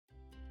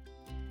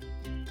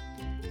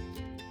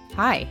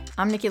Hi,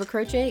 I'm Nikki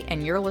LaCroce,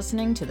 and you're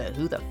listening to the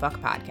Who the Fuck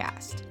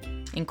podcast.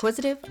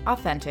 Inquisitive,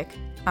 authentic,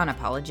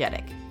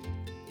 unapologetic.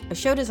 A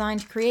show designed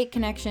to create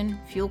connection,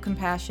 fuel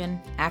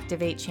compassion,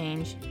 activate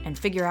change, and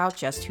figure out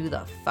just who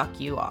the fuck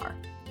you are.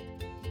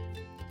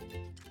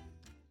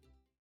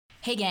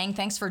 Hey gang,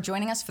 thanks for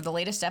joining us for the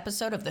latest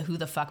episode of the Who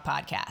the Fuck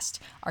podcast.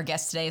 Our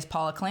guest today is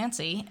Paula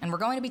Clancy, and we're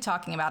going to be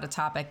talking about a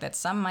topic that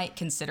some might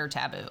consider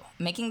taboo,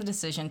 making the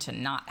decision to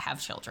not have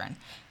children.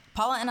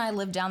 Paula and I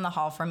lived down the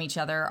hall from each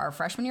other our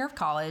freshman year of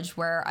college,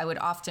 where I would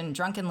often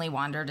drunkenly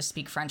wander to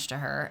speak French to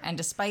her, and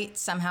despite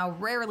somehow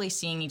rarely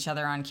seeing each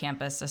other on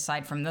campus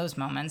aside from those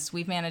moments,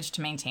 we've managed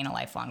to maintain a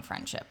lifelong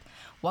friendship.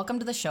 Welcome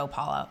to the show,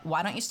 Paula.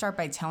 Why don't you start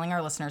by telling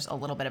our listeners a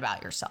little bit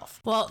about yourself?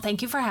 Well,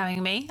 thank you for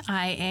having me.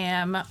 I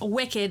am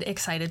wicked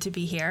excited to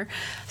be here.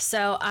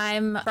 So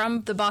I'm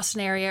from the Boston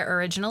area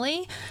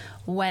originally,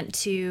 went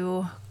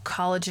to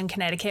college in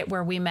Connecticut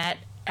where we met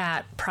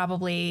at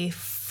probably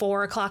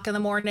 4 o'clock in the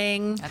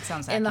morning. That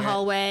sounds in the accurate.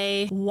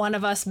 hallway. One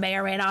of us may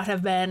or may not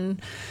have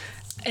been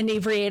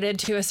inebriated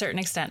to a certain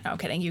extent. No, I'm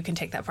kidding. You can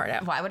take that part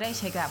out. Why would I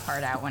take that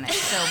part out when it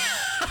so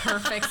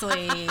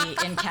perfectly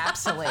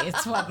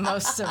encapsulates what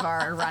most of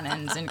our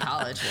run-ins in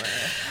college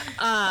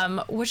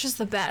were? Which is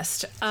the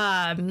best.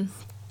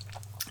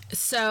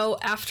 So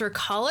after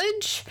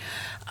college,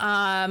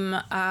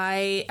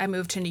 I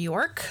moved to New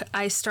York.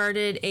 I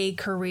started a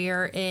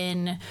career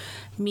in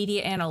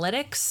media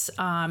analytics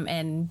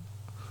and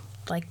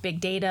like big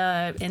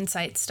data,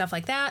 insights, stuff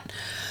like that.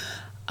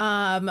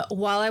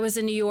 While I was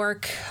in New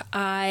York,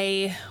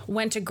 I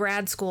went to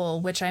grad school,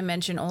 which I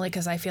mention only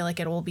because I feel like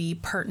it will be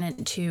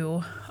pertinent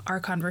to our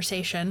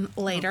conversation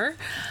later.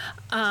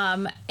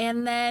 And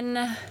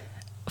then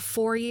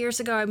 4 years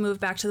ago, I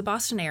moved back to the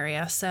Boston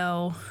area.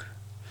 So,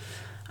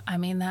 I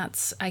mean,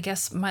 that's, I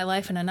guess, my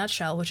life in a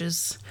nutshell, which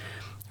is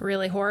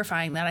really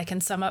horrifying that I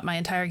can sum up my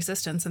entire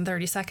existence in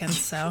 30 seconds.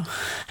 So,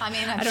 I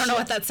mean, I don't know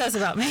what that says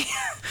about me.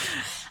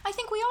 I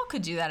think we all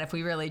could do that if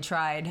we really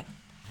tried.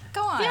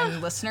 Go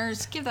on,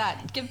 listeners. Give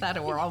that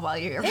a whirl while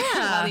you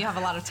have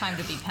a lot of time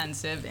to be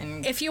pensive.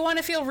 And If you want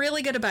to feel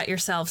really good about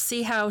yourself,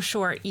 see how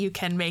short you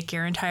can make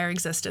your entire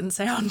existence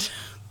sound.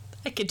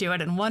 I could do it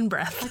in one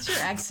breath. What's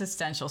your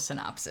existential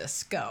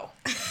synopsis? Go.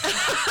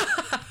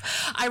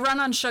 I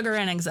run on sugar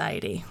and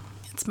anxiety.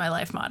 It's my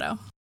life motto.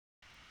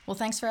 Well,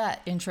 thanks for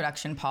that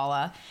introduction,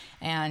 Paula,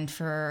 and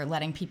for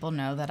letting people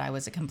know that I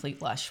was a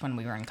complete lush when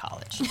we were in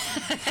college.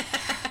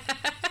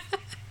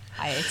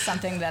 It's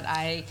something that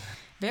I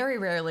very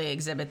rarely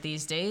exhibit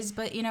these days,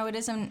 but, you know, it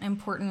is an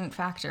important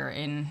factor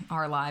in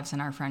our lives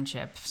and our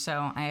friendship.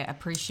 So I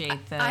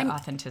appreciate the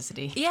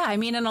authenticity. Yeah, I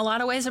mean, in a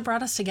lot of ways, it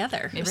brought us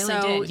together. It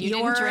really did. You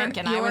didn't drink,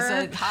 and I was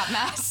a hot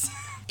mess.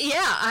 Yeah,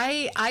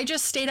 I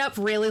just stayed up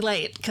really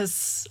late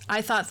because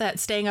I thought that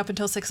staying up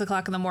until 6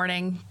 o'clock in the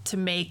morning to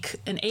make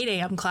an 8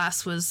 a.m.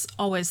 class was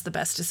always the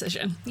best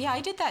decision. Yeah,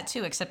 I did that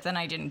too, except then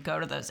I didn't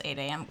go to those 8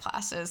 a.m.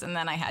 classes, and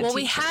then I had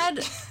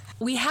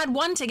we had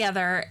one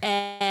together,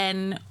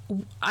 and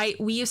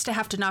we used to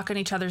have to knock on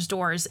each other's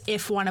doors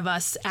if one of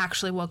us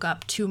actually woke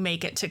up to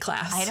make it to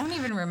class. I don't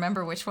even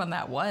remember which one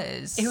that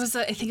was.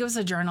 I think it was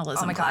a journalism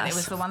class. Oh my God, it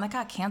was the one that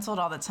got canceled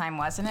all the time,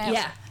 wasn't it?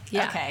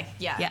 Yeah. Okay,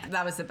 yeah.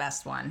 That was the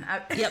best one.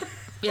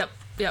 Yep.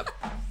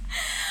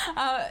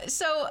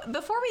 So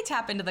before we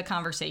tap into the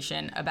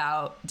conversation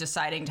about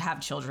deciding to have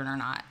children or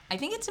not, I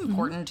think it's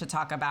important to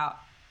talk about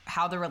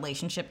how the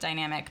relationship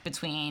dynamic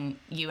between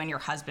you and your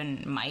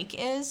husband, Mike,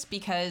 is,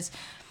 because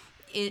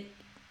it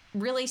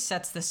really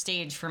sets the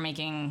stage for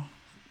making,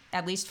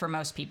 at least for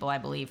most people, I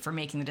believe, for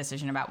making the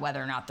decision about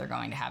whether or not they're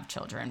going to have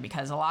children.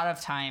 Because a lot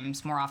of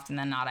times, more often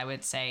than not, I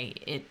would say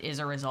it is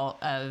a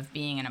result of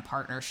being in a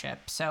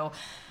partnership. So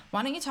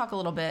why don't you talk a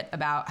little bit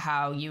about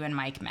how you and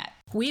Mike met?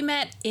 We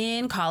met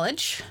in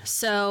college.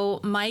 So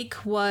Mike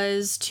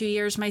was 2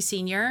 years my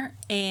senior,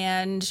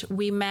 and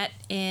we met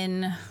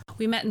in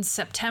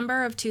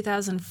September of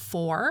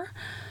 2004.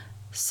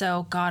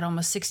 So, God,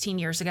 almost 16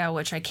 years ago,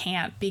 which I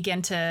can't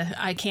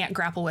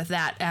grapple with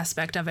that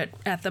aspect of it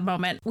at the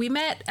moment. We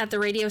met at the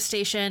radio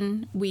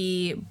station.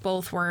 We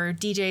both were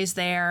DJs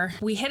there.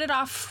 We hit it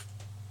off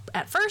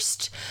at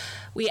first.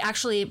 We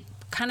actually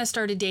kind of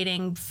started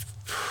dating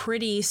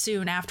pretty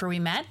soon after we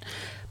met,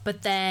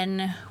 but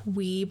then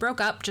we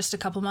broke up just a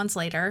couple months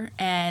later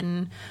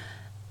and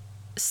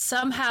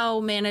somehow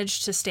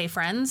managed to stay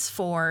friends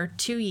for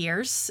 2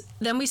 years.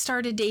 Then we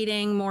started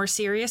dating more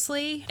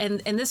seriously,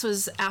 and this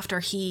was after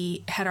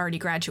he had already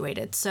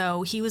graduated.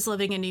 So he was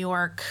living in New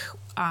York.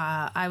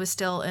 I was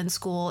still in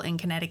school in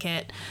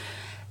Connecticut.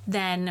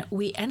 Then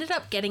we ended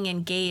up getting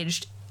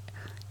engaged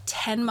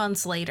 10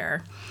 months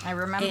later. I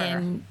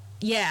remember.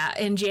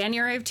 In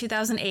January of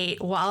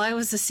 2008, while I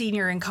was a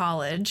senior in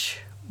college,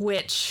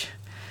 which,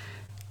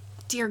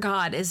 dear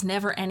God, is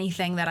never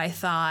anything that I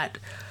thought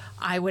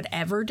I would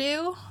ever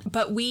do.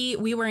 But we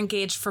were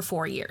engaged for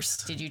 4 years.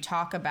 Did you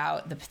talk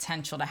about the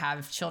potential to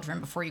have children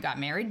before you got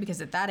married?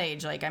 Because at that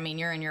age,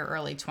 you're in your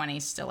early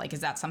 20s still. Is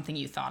that something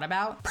you thought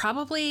about?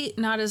 Probably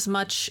not as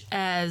much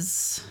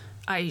as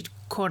I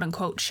quote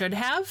unquote should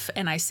have.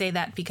 And I say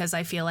that because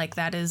I feel like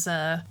that is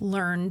a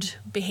learned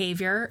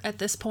behavior at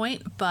this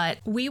point. But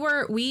we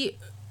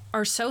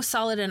are so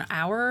solid in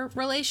our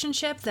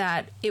relationship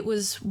that it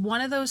was one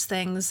of those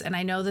things. And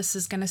I know this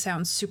is going to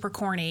sound super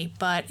corny,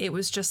 but it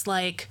was just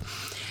like,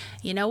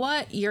 you know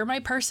what? You're my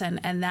person,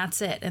 and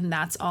that's it. And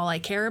that's all I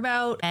care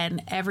about.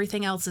 And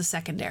everything else is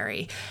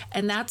secondary.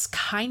 And that's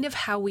kind of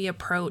how we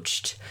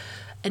approached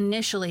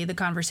initially the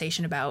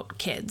conversation about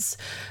kids,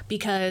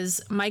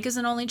 because Mike is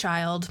an only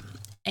child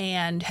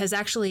and has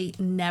actually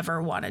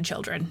never wanted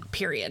children,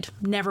 period.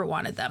 Never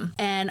wanted them.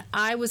 And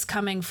I was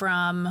coming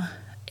from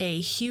a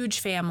huge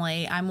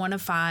family. I'm one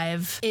of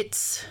 5.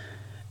 It's,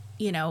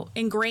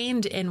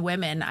 ingrained in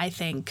women, I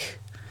think,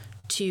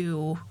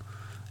 to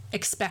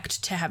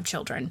expect to have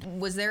children.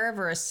 Was there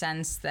ever a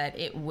sense that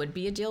it would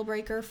be a deal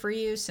breaker for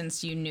you,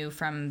 since you knew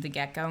from the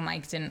get-go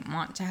Mike didn't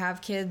want to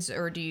have kids?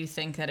 Or do you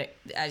think that it,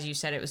 as you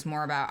said, it was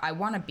more about, I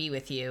want to be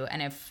with you,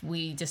 and if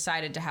we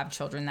decided to have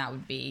children, that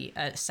would be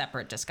a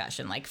separate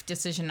discussion? Like,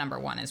 decision number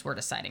 1 is we're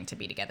deciding to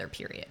be together,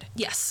 period.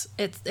 Yes,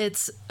 it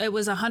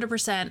was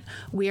 100%.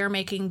 We are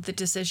making the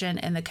decision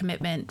and the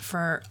commitment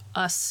for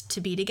us to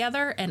be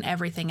together, and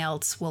everything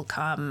else will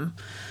come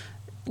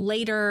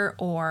later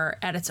or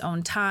at its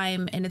own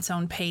time, in its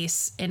own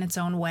pace, in its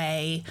own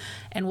way,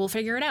 and we'll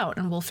figure it out,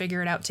 and we'll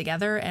figure it out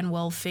together, and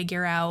we'll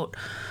figure out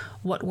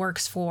what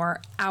works for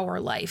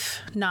our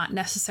life, not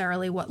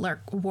necessarily what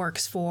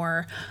works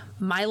for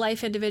my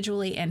life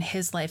individually and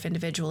his life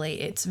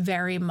individually. It's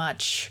very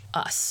much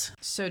us.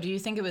 So do you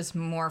think it was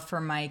more for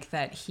Mike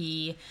that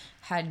he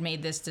had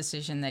made this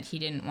decision that he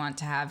didn't want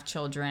to have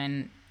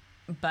children,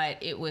 but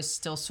it was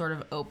still sort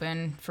of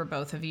open for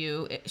both of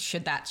you?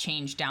 Should that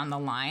change down the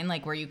line?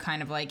 Like, were you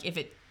kind of like,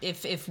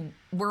 if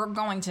we're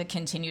going to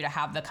continue to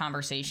have the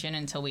conversation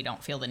until we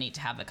don't feel the need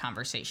to have the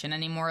conversation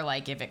anymore,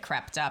 like if it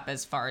crept up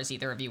as far as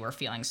either of you were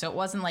feeling? So it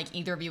wasn't like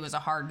either of you was a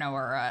hard no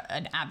or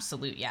an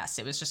absolute yes.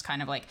 It was just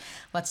kind of like,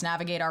 let's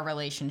navigate our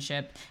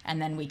relationship,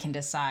 and then we can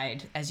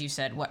decide, as you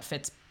said, what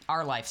fits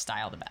our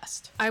lifestyle the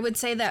best. I would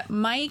say that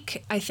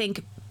Mike, I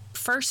think,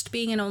 first,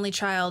 being an only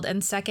child,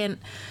 and second,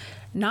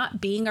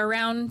 not being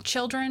around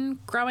children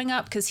growing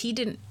up, because he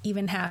didn't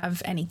even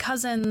have any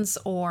cousins,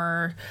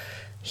 or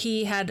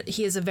he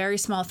is a very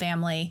small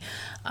family,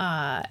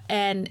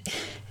 and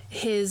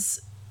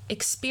his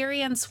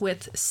experience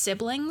with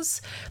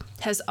siblings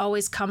has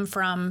always come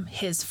from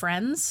his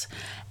friends.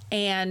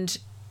 And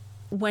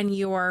when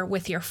you're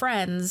with your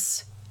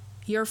friends'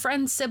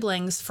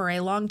 siblings for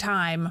a long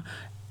time,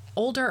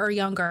 older or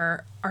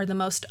younger, are the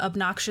most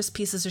obnoxious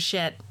pieces of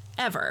shit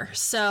ever.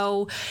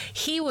 So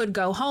he would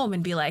go home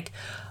and be like,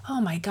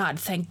 oh my God,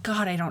 thank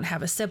God I don't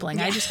have a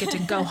sibling. I just get to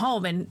go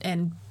home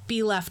and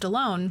be left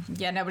alone.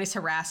 Yeah, nobody's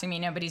harassing me.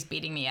 Nobody's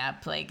beating me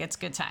up. Like, it's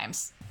good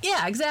times.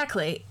 Yeah,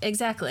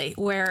 exactly.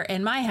 Where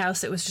in my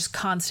house, it was just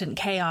constant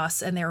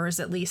chaos, and there was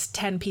at least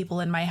 10 people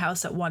in my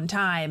house at one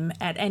time,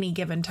 at any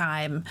given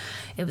time.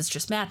 It was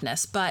just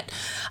madness. But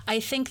I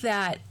think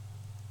that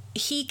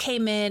he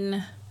came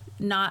in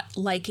not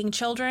liking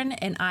children,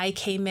 and I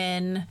came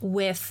in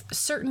with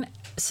certain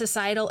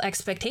societal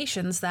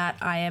expectations that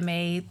I am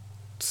a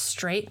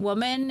straight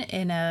woman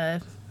in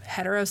a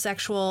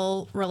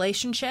heterosexual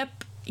relationship.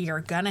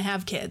 You're gonna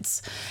have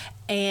kids.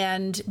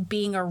 And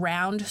being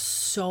around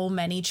so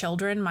many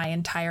children my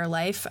entire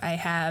life, I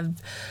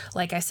have,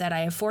 like I said,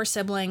 I have 4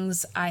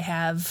 siblings. I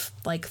have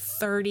like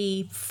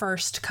 30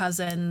 first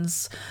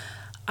cousins.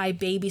 I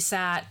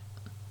babysat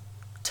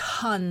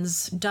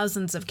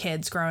dozens of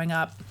kids growing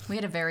up. We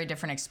had a very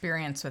different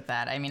experience with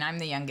that. I mean, I'm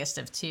the youngest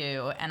of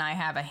 2, and I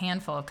have a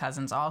handful of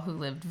cousins, all who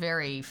lived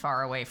very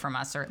far away from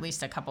us, or at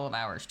least a couple of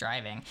hours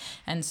driving.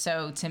 And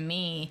so to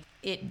me,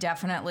 it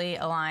definitely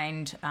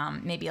aligned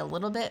maybe a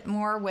little bit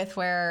more with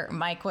where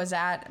Mike was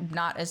at,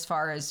 not as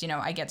far as,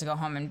 I get to go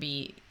home and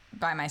be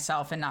by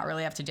myself and not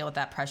really have to deal with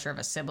that pressure of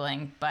a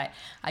sibling. But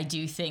I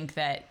do think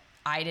that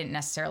I didn't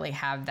necessarily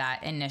have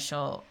that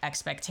initial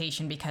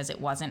expectation because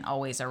it wasn't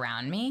always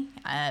around me,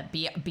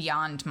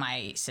 beyond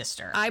my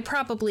sister. I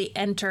probably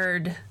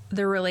entered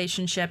the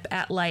relationship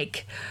at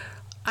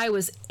I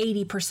was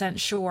 80%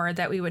 sure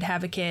that we would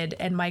have a kid,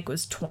 and Mike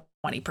was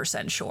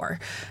 20% sure.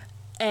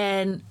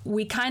 And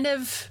we kind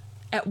of,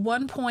 at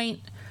one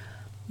point,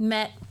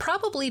 met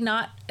probably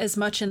not as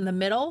much in the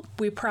middle.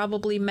 We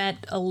probably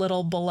met a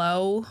little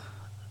below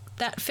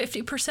that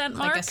 50%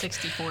 mark. Like a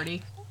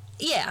 60-40.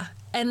 Yeah.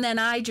 And then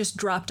I just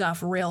dropped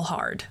off real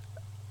hard.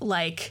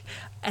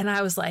 And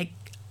I was like,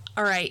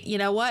 all right, you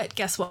know what?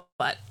 Guess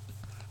what?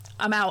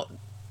 I'm out.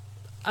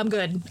 I'm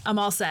good. I'm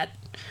all set.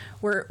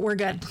 We're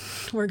good.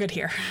 We're good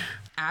here.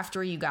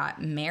 After you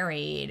got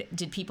married,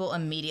 did people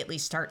immediately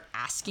start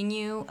asking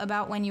you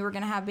about when you were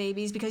going to have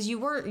babies? Because you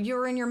were in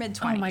your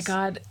mid-20s. Oh my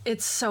God.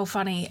 It's so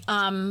funny.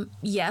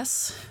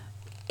 Yes.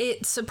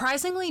 It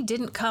surprisingly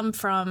didn't come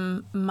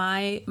from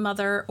my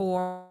mother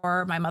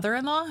or my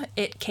mother-in-law.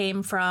 It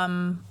came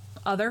from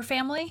other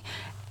family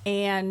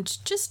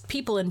and just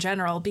people in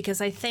general,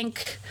 because I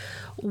think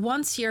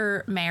once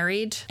you're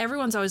married,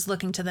 everyone's always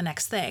looking to the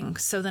next thing.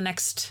 So the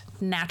next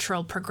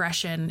natural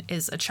progression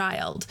is a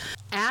child.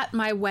 At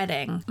my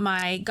wedding,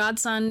 my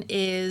godson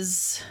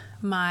is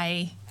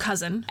my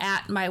cousin.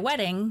 At my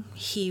wedding,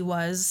 he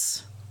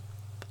was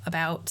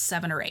about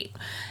 7 or 8.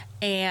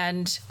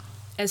 And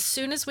as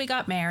soon as we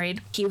got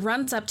married, he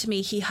runs up to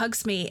me, he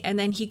hugs me, and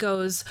then he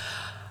goes,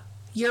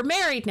 "You're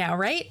married now,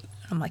 right?"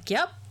 I'm like,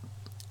 "Yep."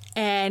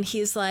 And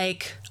he's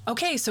like,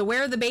 "Okay, so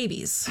where are the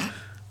babies?"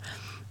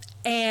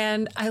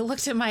 And I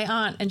looked at my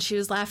aunt and she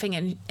was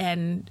laughing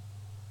and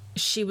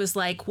she was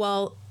like,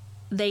 "Well,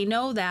 they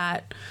know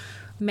that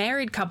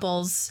married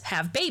couples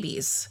have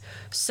babies.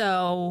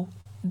 So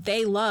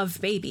they love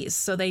babies.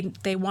 So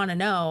they want to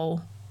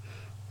know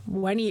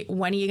when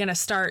are you going to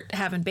start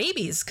having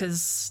babies?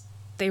 Because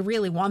they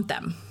really want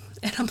them."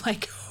 And I'm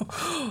like,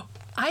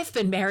 "I've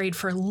been married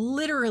for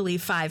literally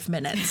 5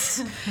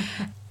 minutes."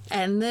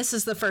 And this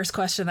is the first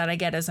question that I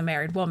get as a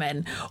married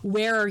woman: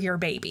 "Where are your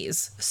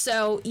babies?"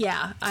 So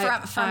yeah,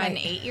 from an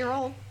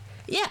 8-year-old.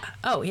 Yeah.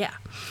 Oh yeah.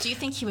 Do you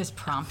think he was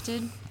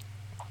prompted?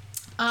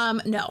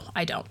 No,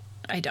 I don't.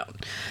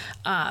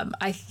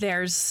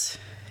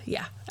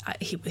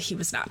 He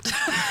was not.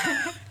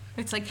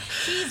 It's like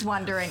he's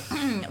wondering,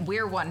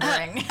 we're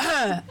wondering.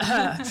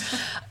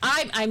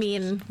 I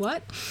mean,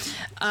 what?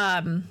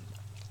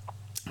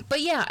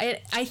 But yeah,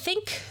 I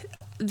think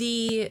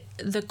the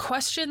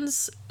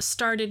questions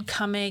started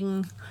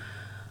coming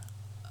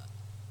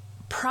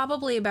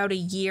probably about a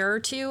year or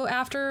two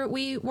after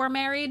we were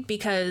married,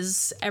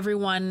 because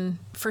everyone,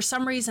 for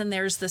some reason,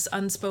 there's this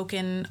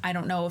unspoken, I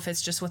don't know if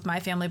it's just with my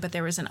family, but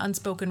there was an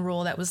unspoken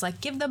rule that was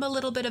like, give them a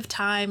little bit of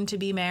time to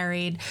be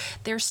married.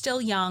 They're still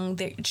young.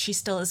 She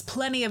still has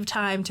plenty of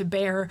time to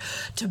bear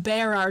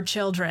our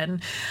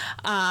children.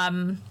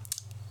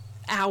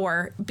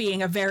 Our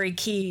being a very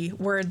key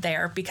word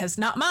there, because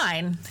not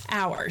mine,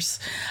 ours.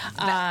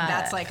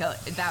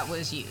 That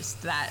was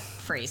used, that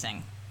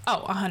phrasing.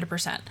 Oh,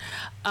 100%.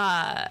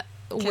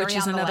 Which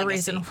is another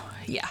reason.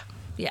 Yeah.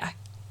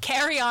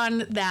 Carry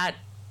on that,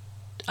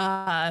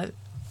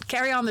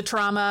 carry on the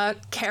trauma,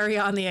 carry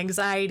on the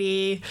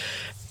anxiety.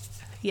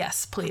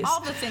 Yes, please.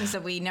 All the things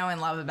that we know and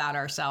love about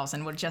ourselves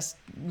and would just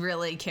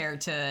really care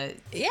to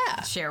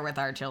share with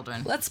our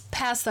children. Let's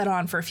pass that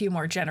on for a few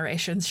more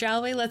generations,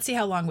 shall we? Let's see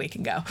how long we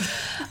can go.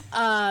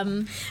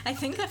 I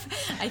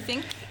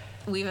think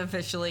we've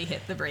officially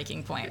hit the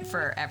breaking point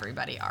for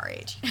everybody our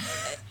age.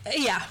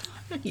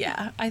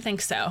 Yeah, I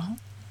think so.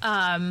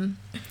 I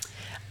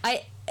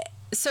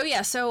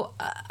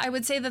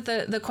would say that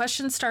the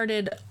question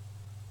started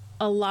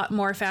a lot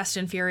more fast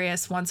and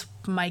furious once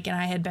Mike and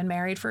I had been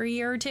married for a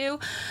year or two.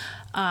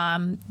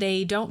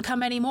 They don't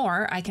come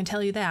anymore, I can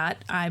tell you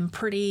that. I'm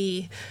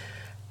pretty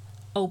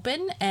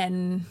open,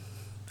 and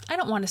I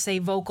don't want to say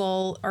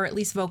vocal, or at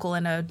least vocal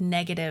in a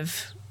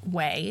negative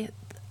way,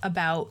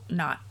 about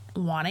not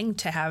wanting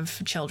to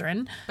have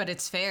children. But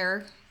it's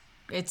fair.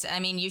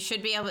 You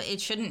should be able, it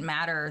shouldn't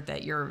matter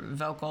that you're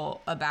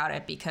vocal about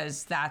it,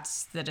 because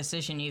that's the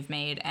decision you've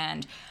made.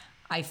 And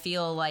I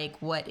feel like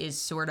what is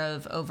sort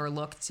of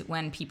overlooked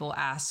when people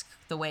ask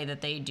the way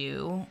that they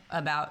do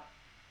about,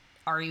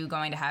 are you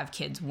going to have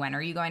kids? When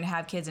are you going to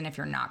have kids? And if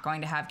you're not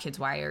going to have kids,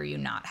 why are you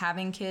not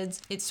having kids?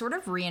 It sort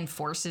of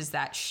reinforces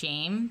that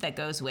shame that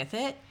goes with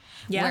it.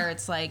 Yeah. Where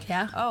it's like,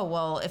 oh,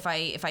 well, if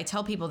I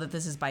tell people that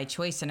this is by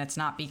choice and it's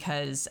not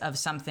because of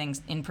something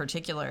in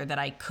particular that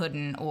I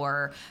couldn't,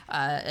 or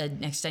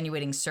an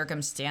extenuating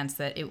circumstance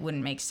that it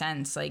wouldn't make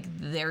sense. Like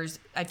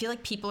I feel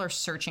like people are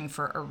searching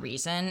for a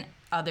reason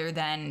other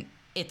than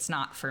it's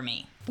not for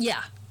me.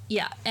 Yeah.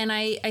 Yeah. And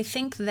I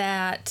think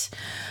that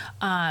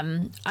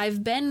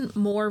I've been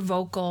more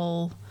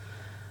vocal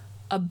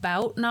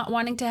about not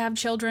wanting to have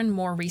children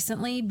more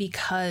recently,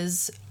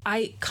 because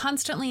I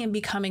constantly am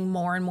becoming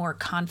more and more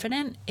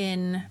confident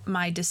in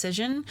my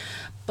decision.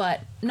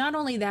 But not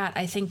only that,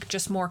 I think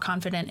just more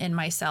confident in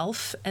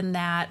myself, and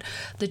that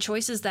the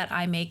choices that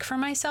I make for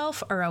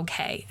myself are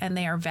okay and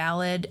they are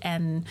valid,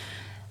 and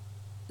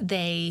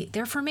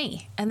they're for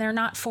me and they're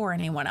not for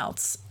anyone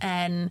else.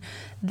 And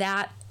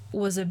that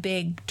was a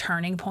big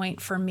turning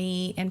point for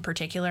me in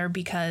particular,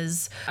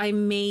 because I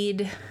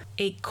made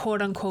a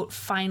quote unquote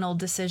final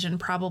decision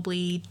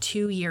probably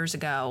 2 years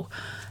ago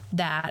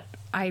that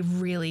I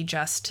really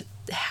just,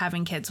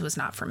 having kids was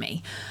not for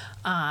me.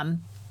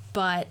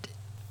 But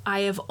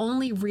I have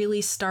only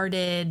really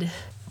started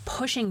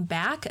pushing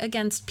back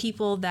against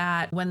people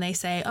that when they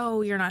say,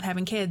 oh, you're not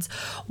having kids,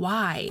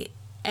 why?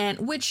 And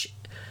which,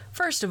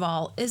 first of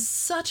all, is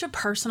such a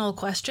personal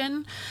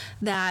question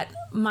that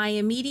my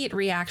immediate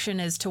reaction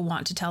is to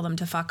want to tell them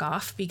to fuck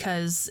off,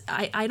 because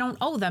I don't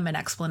owe them an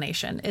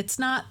explanation. It's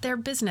not their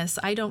business.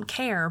 I don't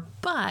care.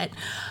 But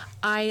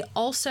I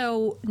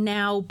also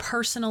now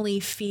personally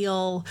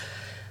feel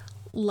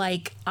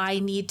like I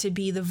need to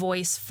be the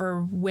voice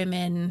for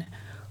women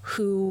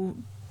who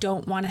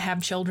don't want to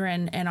have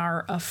children and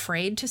are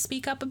afraid to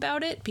speak up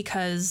about it,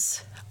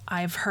 because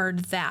I've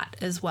heard that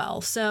as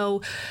well.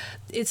 So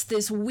it's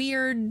this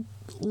weird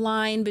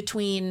line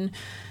between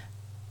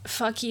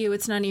fuck you,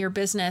 it's none of your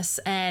business.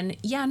 And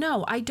yeah,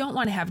 no, I don't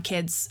want to have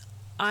kids.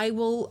 I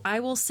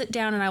will sit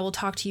down and I will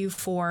talk to you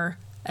for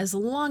as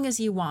long as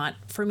you want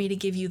for me to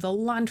give you the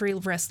laundry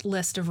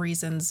list of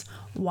reasons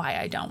why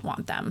I don't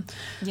want them.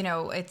 You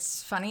know,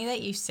 it's funny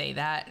that you say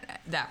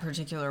that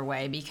particular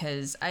way,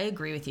 because I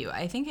agree with you.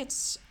 I think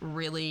it's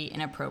really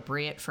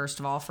inappropriate, first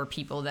of all, for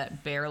people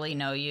that barely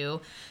know you,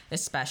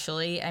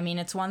 especially. I mean,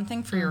 it's one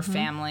thing for your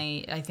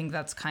family. I think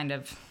that's kind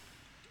of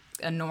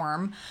a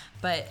norm.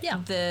 But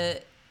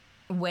the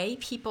way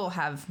people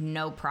have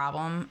no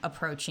problem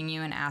approaching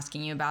you and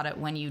asking you about it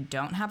when you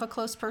don't have a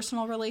close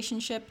personal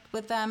relationship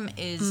with them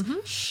is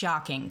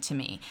shocking to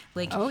me.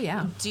 Like,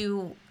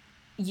 do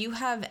you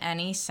have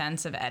any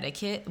sense of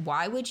etiquette?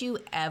 Why would you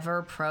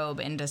ever probe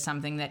into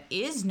something that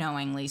is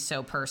knowingly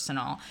so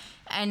personal?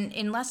 And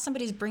unless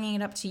somebody's bringing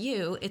it up to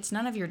you, it's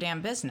none of your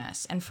damn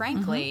business. And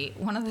frankly,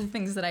 one of the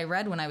things that I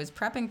read when I was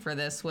prepping for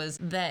this was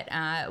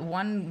that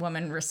one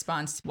woman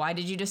responds, "Why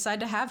did you decide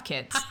to have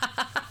kids?"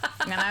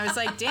 And I was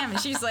like, damn. And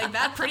she's like,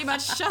 that pretty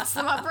much shuts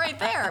them up right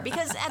there.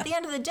 Because at the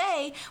end of the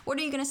day, what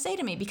are you going to say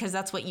to me? Because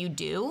that's what you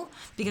do?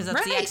 Because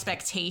that's the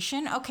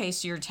expectation? Okay,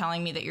 so you're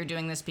telling me that you're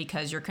doing this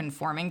because you're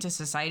conforming to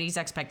society's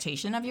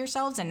expectation of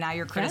yourselves, and now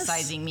you're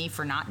criticizing me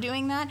for not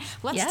doing that?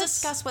 Let's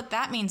discuss what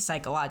that means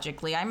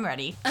psychologically. I'm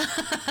ready.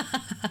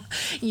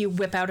 You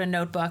whip out a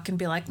notebook and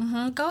be like,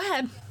 go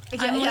ahead.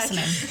 I'm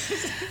listening.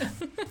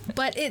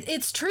 But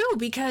it's true,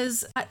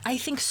 because I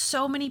think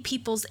so many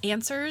people's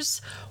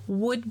answers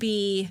would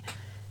be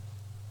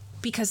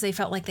because they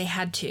felt like they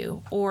had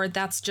to, or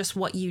that's just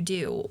what you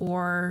do,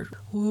 or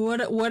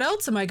what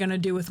else am I going to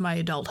do with my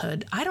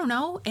adulthood? I don't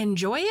know.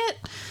 Enjoy it?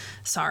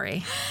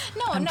 Sorry.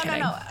 No.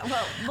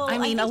 Well, I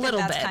mean, a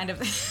little bit. Kind of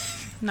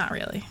Not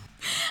really.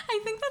 I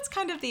think that's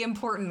kind of the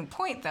important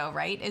point, though,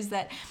 right? Is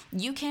that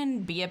you can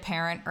be a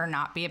parent or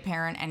not be a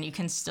parent, and you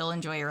can still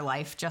enjoy your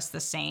life just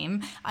the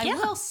same. I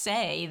will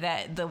say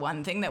that the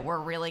one thing that we're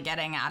really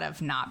getting out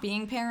of not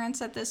being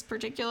parents at this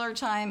particular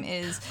time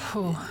is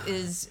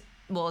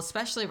well,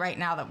 especially right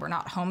now that we're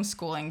not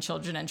homeschooling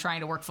children and trying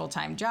to work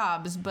full-time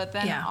jobs, but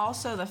then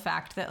also the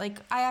fact that,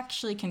 like, I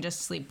actually can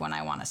just sleep when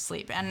I want to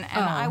sleep. And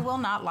I will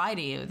not lie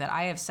to you that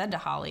I have said to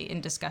Holly in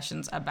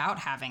discussions about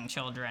having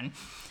children,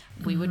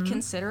 we would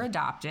consider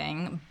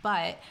adopting,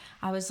 but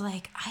I was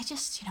like,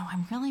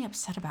 I'm really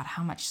upset about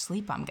how much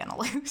sleep I'm going to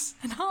lose.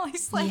 And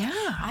Holly's like,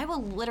 I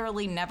will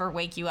literally never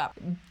wake you up.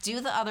 Do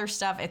the other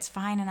stuff. It's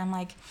fine. And I'm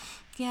like,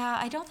 yeah,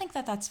 I don't think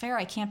that that's fair.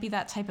 I can't be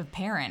that type of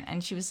parent.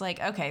 And she was like,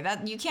 okay,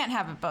 that you can't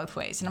have it both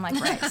ways. And I'm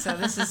like, right. So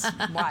this is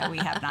why we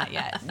have not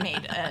yet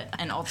made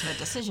an ultimate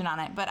decision on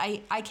it. But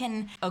I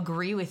can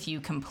agree with you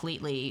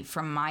completely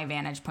from my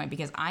vantage point,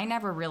 because I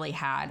never really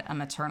had a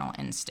maternal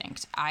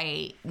instinct.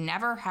 I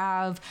never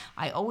have.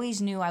 I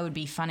always knew I would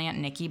be fun Aunt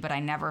Nikki, but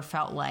I never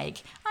felt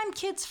like I'm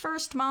kids'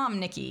 first mom,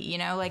 Nikki. You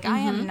know, like I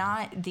am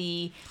not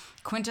the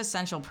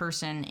quintessential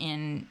person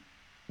in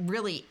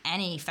really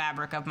any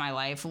fabric of my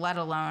life, let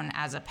alone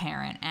as a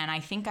parent. And I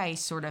think I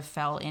sort of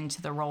fell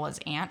into the role as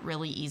aunt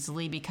really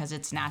easily because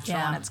it's natural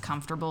and it's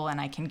comfortable,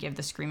 and I can give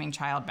the screaming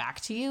child back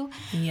to you.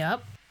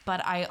 Yep.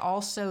 But I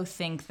also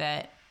think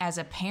that as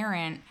a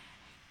parent,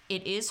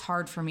 it is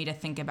hard for me to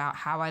think about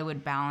how I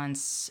would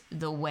balance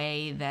the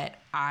way that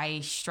I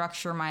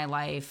structure my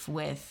life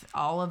with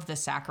all of the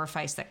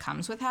sacrifice that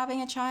comes with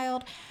having a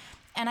child.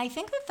 And I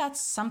think that that's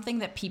something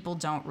that people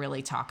don't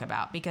really talk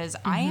about, because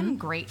I am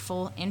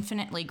grateful,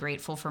 infinitely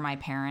grateful for my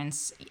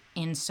parents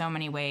in so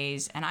many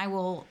ways. And I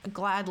will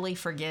gladly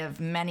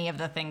forgive many of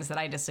the things that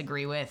I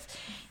disagree with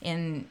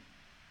in,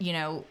 you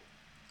know,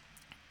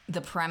 the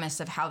premise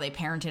of how they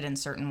parented in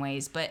certain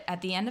ways. But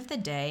at the end of the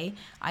day,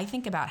 I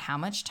think about how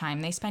much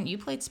time they spent. You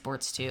played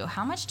sports too.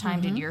 How much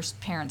time did your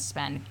parents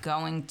spend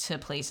going to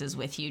places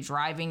with you,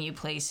 driving you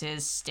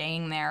places,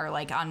 staying there,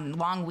 like on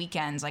long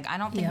weekends? Like, I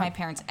don't think my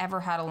parents ever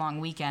had a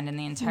long weekend in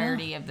the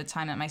entirety of the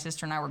time that my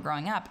sister and I were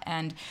growing up.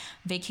 And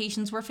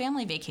vacations were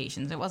family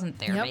vacations. It wasn't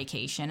their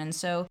vacation. And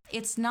so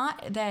it's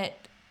not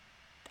that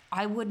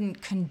I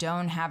wouldn't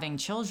condone having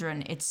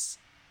children.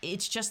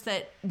 It's just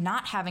that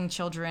not having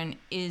children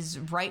is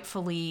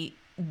rightfully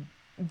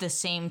the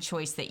same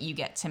choice that you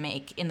get to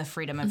make in the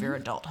freedom of your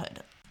adulthood.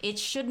 It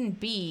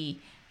shouldn't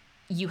be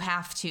you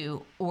have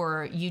to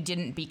or you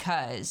didn't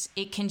because.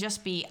 It can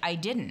just be I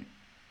didn't.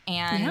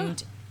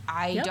 And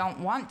I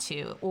don't want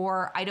to,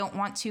 or I don't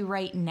want to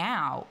right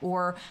now,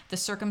 or the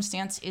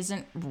circumstance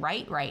isn't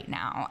right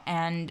now.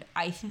 And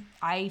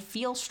I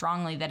feel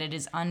strongly that it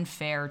is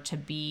unfair to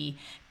be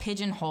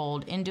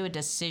pigeonholed into a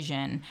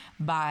decision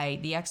by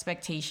the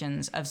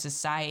expectations of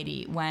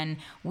society when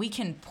we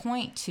can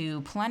point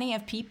to plenty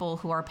of people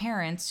who are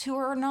parents who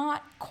are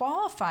not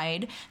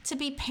qualified to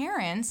be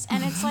parents.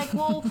 And it's like,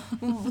 well,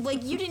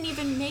 like you didn't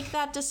even make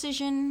that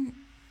decision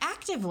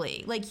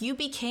actively. Like, you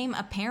became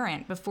a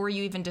parent before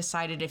you even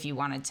decided if you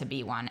wanted to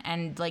be one.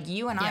 And like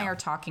you and I are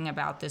talking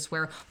about this,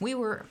 where we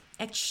were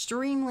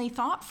extremely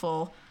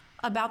thoughtful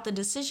about the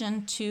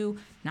decision to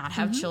not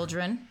have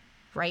children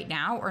right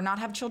now or not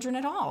have children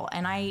at all.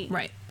 And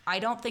I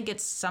don't think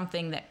it's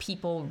something that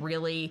people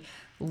really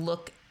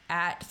look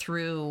at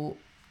through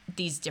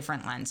these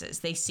different lenses.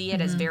 They see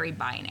it as very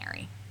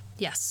binary.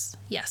 Yes.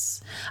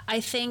 I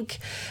think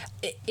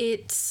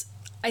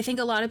I think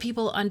a lot of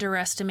people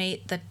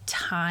underestimate the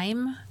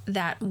time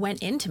that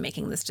went into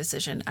making this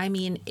decision. I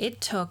mean, it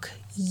took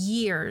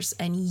years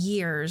and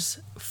years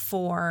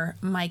for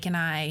Mike and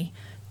I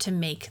to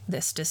make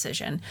this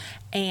decision.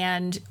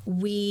 And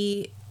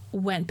we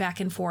went back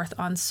and forth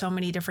on so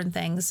many different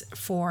things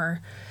for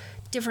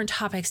different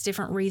topics,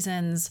 different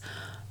reasons,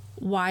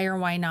 why or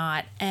why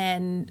not.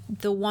 And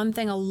the one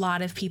thing a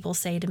lot of people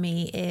say to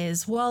me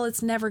is, well,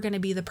 it's never going to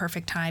be the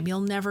perfect time.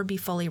 You'll never be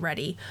fully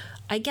ready.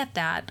 I get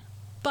that.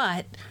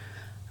 But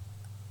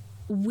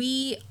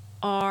we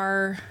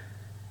are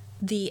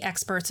the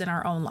experts in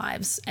our own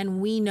lives,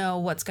 and we know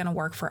what's going to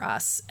work for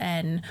us.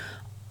 And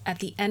at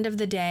the end of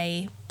the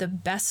day, the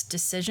best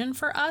decision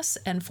for us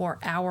and for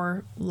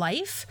our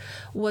life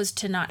was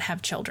to not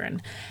have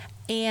children.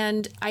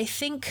 And I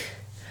think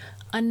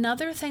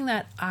another thing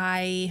that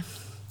I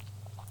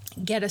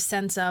get a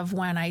sense of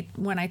when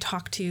I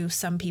talk to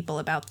some people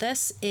about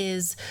this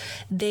is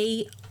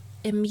they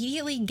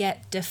immediately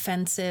get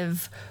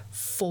defensive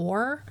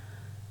for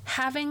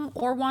having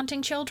or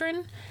wanting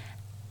children.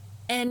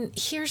 And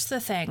here's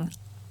the thing.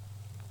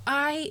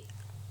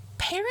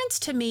 Parents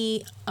to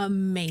me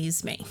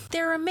amaze me.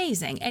 They're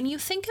amazing. And you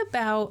think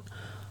about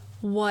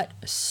what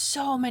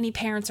so many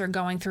parents are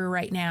going through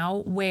right now,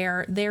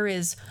 where there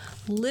is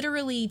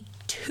literally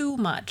too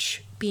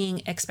much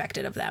being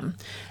expected of them.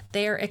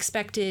 They're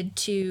expected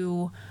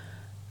to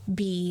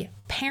be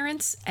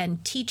parents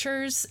and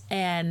teachers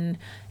and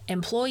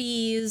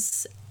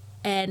employees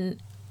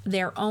and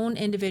their own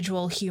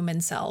individual human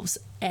selves.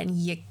 And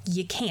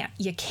you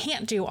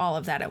can't do all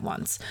of that at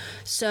once.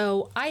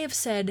 So I have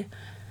said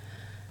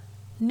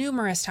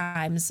numerous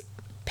times,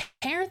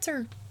 parents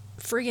are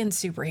friggin'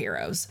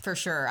 superheroes. For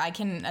sure. I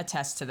can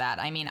attest to that.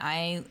 I mean,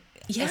 I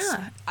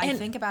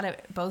think about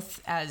it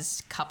both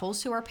as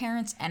couples who are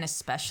parents and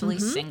especially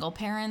single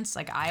parents.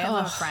 Like, I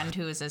have a friend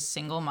who is a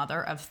single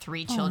mother of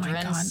 3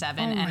 children,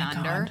 7 and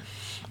under,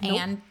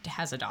 and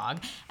has a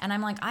dog. And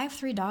I'm like, I have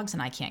 3 dogs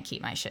and I can't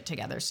keep my shit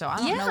together. So I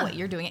don't know what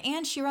you're doing.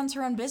 And she runs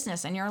her own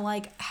business. And you're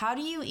like, how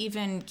do you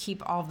even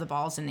keep all of the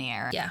balls in the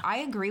air? Yeah. I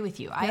agree with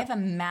you. I have a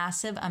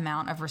massive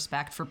amount of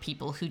respect for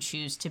people who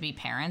choose to be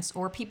parents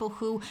or people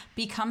who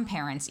become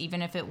parents,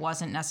 even if it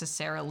wasn't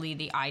necessarily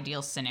the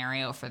ideal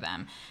scenario for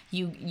them.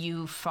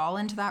 You fall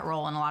into that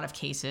role in a lot of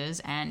cases,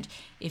 and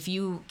if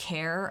you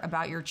care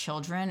about your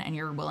children and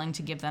you're willing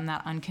to give them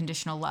that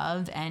unconditional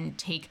love and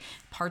take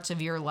parts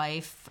of your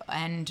life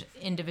and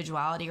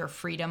individuality or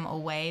freedom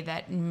away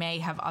that may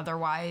have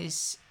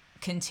otherwise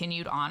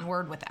continued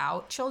onward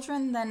without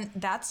children, then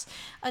that's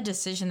a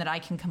decision that I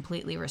can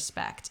completely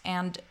respect.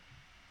 And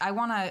I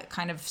want to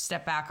kind of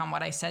step back on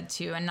what I said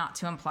too, and not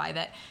to imply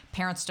that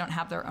parents don't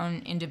have their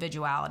own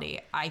individuality.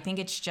 I think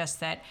it's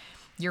just that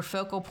your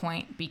focal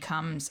point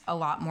becomes a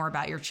lot more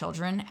about your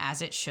children,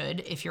 as it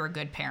should if you're a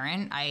good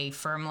parent. I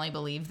firmly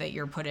believe that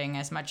you're putting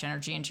as much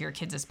energy into your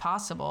kids as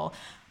possible.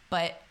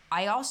 But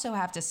I also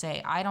have to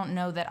say, I don't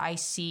know that I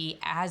see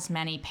as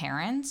many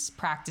parents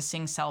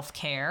practicing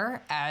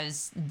self-care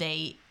as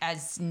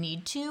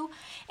need to.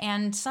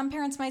 And some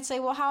parents might say,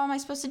 well, how am I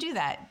supposed to do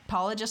that?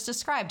 Paula just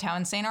described how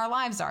insane our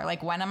lives are.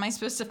 Like, when am I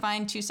supposed to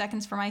find 2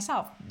 seconds for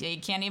myself? I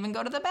can't even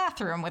go to the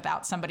bathroom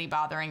without somebody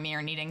bothering me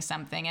or needing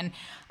something. And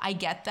I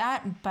get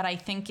that. But I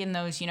think in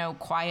those,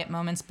 quiet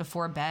moments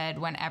before bed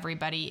when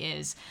everybody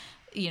is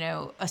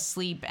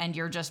asleep and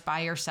you're just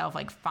by yourself,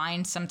 like,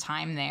 find some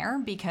time there,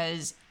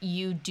 because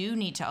you do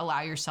need to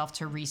allow yourself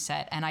to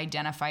reset and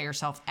identify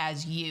yourself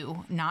as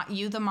you, not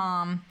you the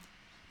mom,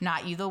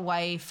 not you the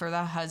wife or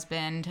the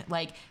husband.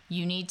 Like,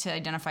 you need to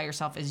identify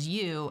yourself as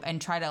you and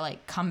try to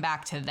come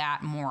back to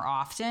that more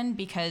often,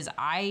 because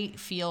I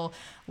feel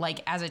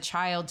like as a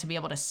child to be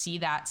able to see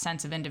that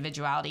sense of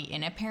individuality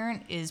in a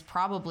parent is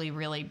probably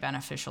really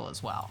beneficial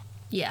as well.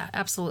 Yeah,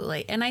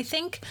 absolutely. And I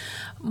think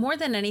more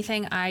than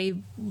anything, I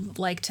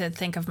like to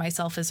think of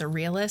myself as a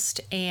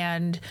realist,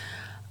 and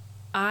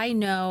I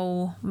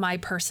know my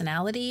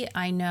personality.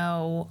 I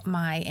know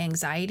my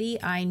anxiety.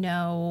 I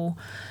know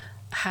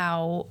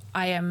how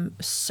I am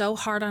so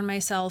hard on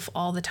myself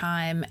all the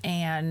time,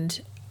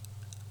 and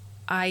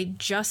I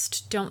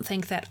just don't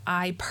think that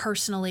I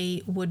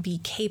personally would be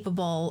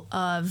capable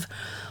of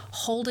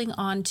holding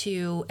on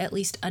to at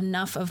least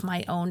enough of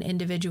my own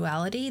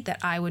individuality that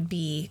I would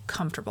be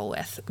comfortable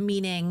with.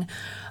 Meaning,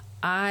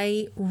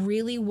 I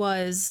really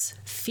was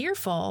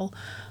fearful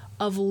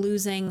of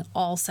losing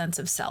all sense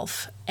of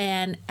self.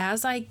 And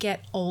as I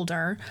get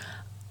older,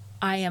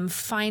 I am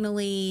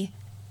finally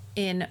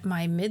in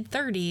my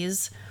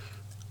mid-30s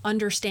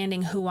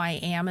understanding who I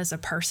am as a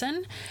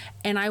person,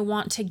 and I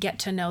want to get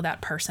to know that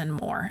person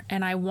more,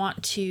 and I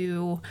want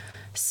to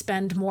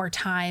spend more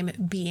time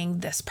being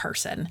this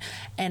person.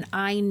 And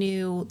I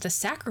knew the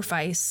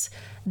sacrifice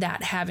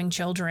that having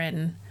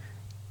children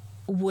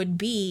would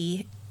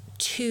be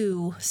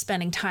to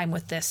spending time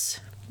with this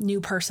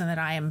new person that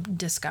I am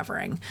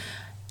discovering,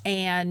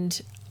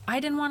 and I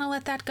didn't want to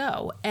let that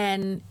go.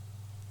 And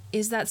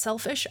Is that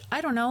selfish?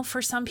 I don't know.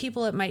 For some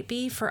people it might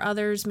be, for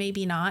others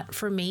maybe not.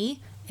 For me,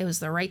 it was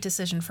the right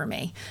decision for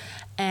me.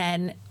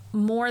 And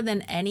more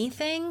than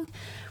anything,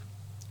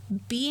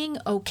 being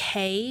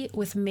okay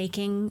with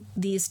making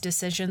these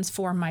decisions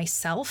for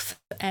myself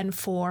and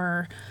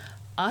for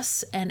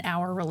us and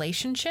our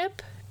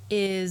relationship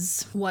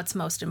is what's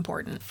most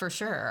important. For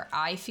sure.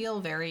 I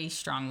feel very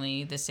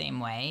strongly the same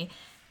way.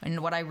 And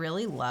what I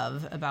really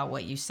love about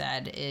what you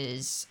said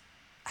is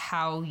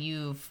how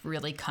you've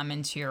really come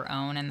into your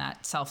own and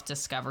that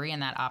self-discovery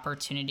and that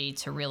opportunity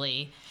to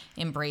really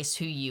embrace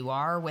who you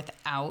are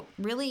without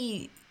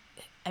really,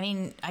 I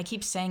mean, I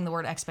keep saying the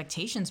word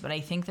expectations, but I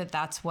think that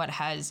that's what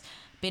has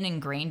been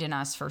ingrained in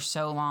us for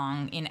so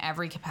long in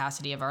every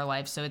capacity of our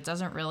life. So it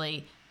doesn't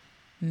really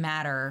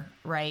matter,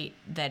 right,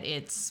 that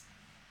it's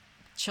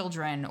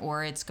children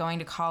or it's going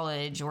to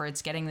college or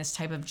it's getting this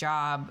type of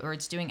job or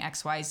it's doing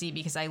XYZ,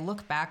 because I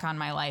look back on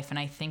my life and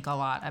I think a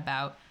lot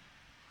about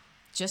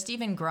just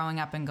even growing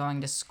up and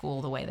going to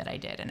school the way that I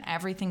did. And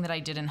everything that I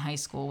did in high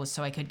school was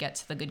so I could get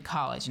to the good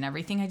college. And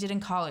everything I did in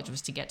college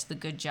was to get to the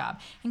good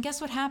job. And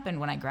guess what happened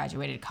when I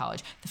graduated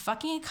college? The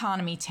fucking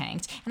economy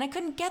tanked and I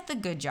couldn't get the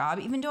good job,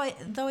 even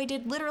though I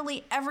did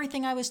literally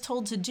everything I was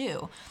told to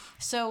do.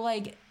 So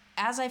like,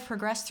 as I've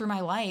progressed through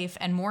my life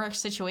and more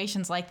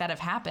situations like that have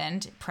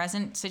happened,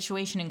 present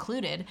situation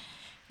included,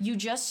 you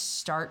just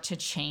start to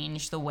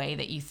change the way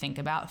that you think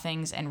about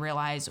things and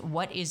realize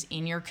what is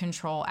in your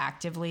control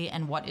actively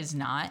and what is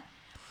not.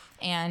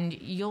 And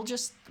you'll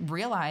just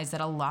realize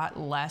that a lot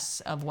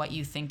less of what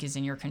you think is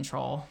in your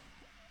control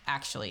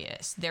actually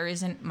is. There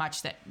isn't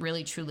much that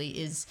really truly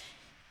is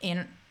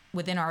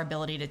within our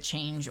ability to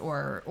change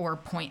or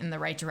point in the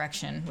right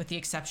direction, with the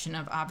exception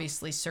of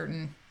obviously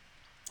certain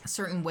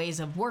ways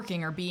of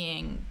working or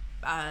being,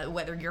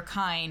 whether you're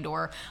kind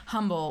or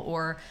humble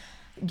or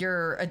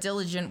you're a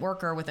diligent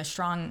worker with a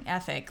strong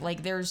ethic.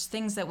 Like, there's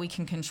things that we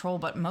can control,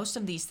 but most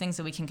of these things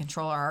that we can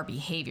control are our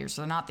behaviors.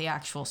 They're not the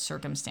actual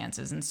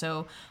circumstances. And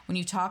so when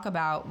you talk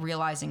about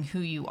realizing who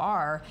you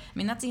are, I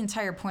mean, that's the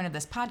entire point of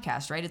this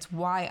podcast, right? It's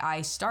why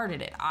I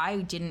started it. I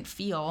didn't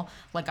feel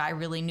like I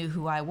really knew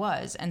who I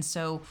was. And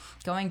so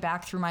going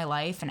back through my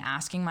life and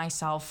asking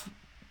myself,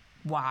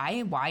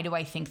 why do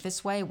I think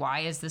this way?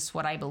 Why is this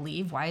what I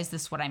believe? Why is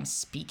this what I'm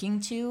speaking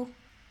to?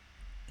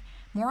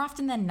 More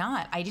often than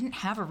not, I didn't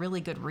have a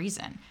really good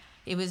reason.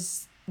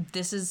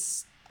 This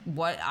is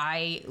what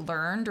I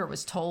learned or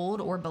was told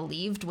or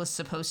believed was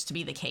supposed to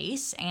be the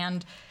case.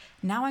 And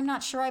now I'm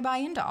not sure I buy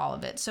into all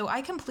of it. So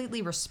I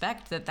completely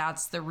respect that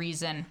that's the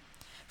reason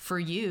for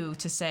you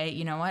to say,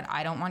 you know what,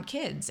 I don't want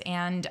kids.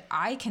 And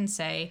I can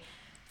say,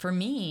 for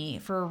me,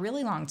 for a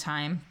really long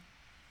time,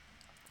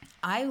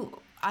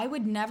 I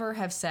would never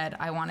have said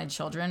I wanted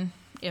children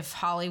if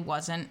Holly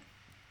wasn't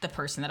the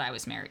person that I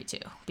was married to,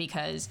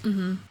 because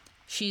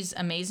she's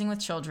amazing with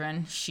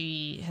children.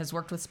 She has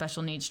worked with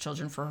special needs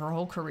children for her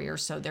whole career.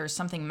 So there's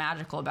something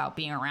magical about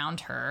being around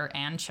her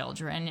and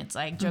children. It's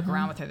like, joke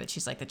around with her that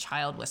she's like the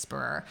child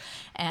whisperer.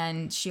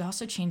 And she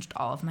also changed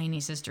all of my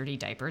niece's dirty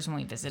diapers when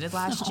we visited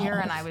last year.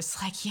 And I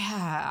was like,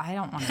 yeah, I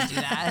don't want to do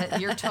that.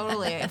 You're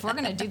totally, if we're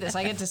going to do this,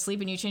 I get to sleep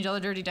and you change all the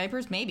dirty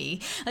diapers?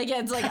 Maybe. Like, yeah,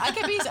 it's like, I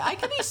could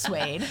be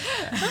swayed.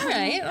 All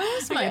right. Well,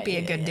 this might be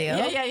a good deal.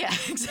 Yeah,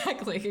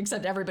 exactly.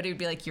 Except everybody would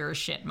be like, you're a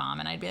shit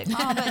mom. And I'd be like,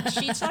 oh, but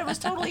she said it was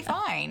totally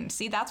fine.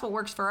 See, that's what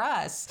works for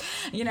us,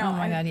 you know. Oh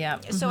my God, yeah.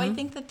 So I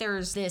think that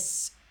there's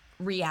this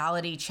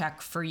reality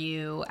check for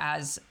you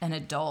as an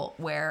adult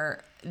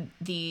where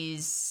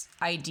these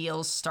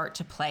ideals start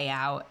to play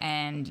out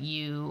and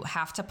you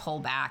have to pull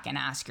back and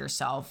ask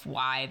yourself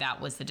why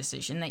that was the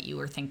decision that you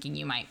were thinking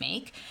you might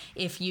make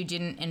if you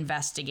didn't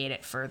investigate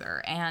it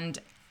further. And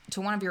to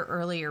one of your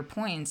earlier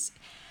points,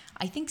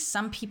 I think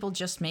some people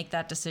just make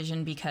that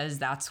decision because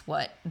that's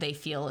what they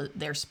feel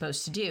they're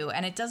supposed to do.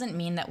 And it doesn't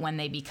mean that when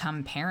they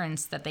become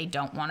parents that they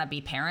don't want to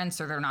be parents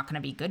or they're not going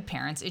to be good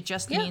parents. It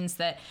just means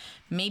that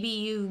maybe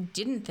you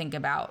didn't think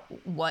about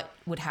what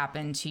would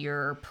happen to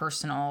your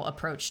personal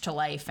approach to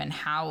life and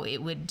how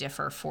it would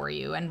differ for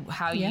you and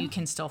how you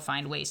can still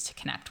find ways to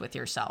connect with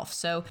yourself.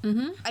 So,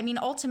 I mean,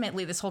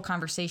 ultimately, this whole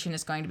conversation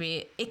is going to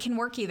be, it can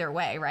work either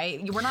way,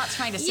 right? We're not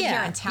trying to sit here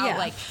and tout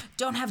like,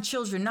 don't have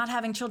children, not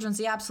having children's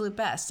the absolute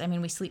best. I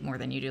mean, we sleep more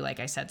than you do,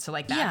 like I said. So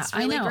like, that's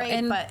really great.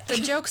 And but the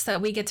jokes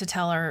that we get to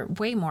tell are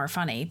way more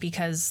funny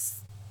because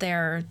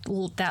they're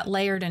that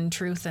layered in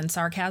truth and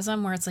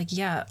sarcasm where it's like,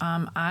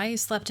 I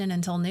slept in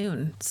until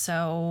noon.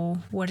 So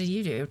what did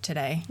you do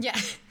today? Yeah.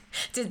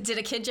 Did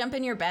a kid jump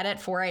in your bed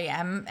at 4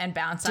 a.m. and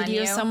bounce on you? Did you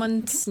have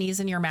someone sneeze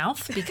in your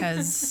mouth?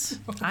 Because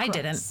I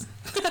didn't.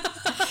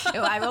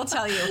 I will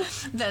tell you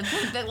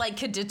that like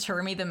could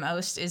deter me the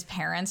most is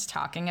parents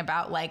talking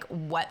about like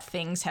what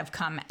things have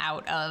come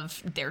out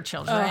of their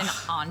children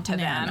onto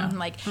them.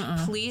 Like,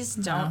 please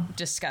don't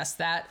discuss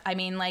that. I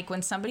mean, like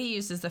when somebody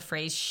uses the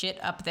phrase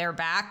shit up their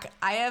back,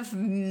 I have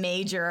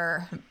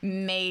major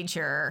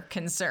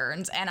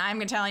concerns. And I'm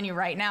telling you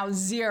right now,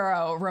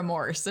 zero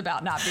remorse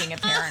about not being a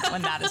parent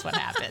when that is what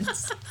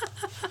happens.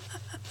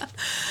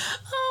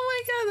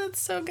 Oh my God,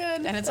 That's so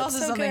good. And it's That's also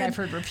so something good. I've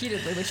heard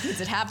repeatedly, which means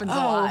it happens a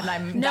lot, and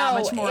I'm that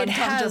much more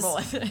uncomfortable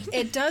with it.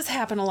 It does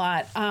happen a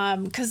lot.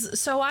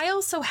 So I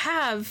also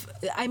have,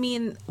 I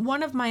mean,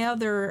 one of my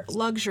other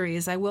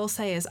luxuries, I will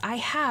say, is I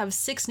have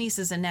 6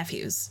 nieces and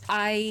nephews.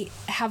 I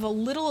have a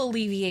little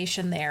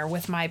alleviation there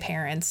with my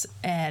parents,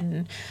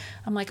 and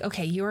I'm like,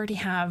 okay, you already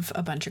have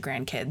a bunch of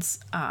grandkids.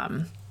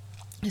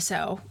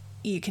 So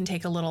you can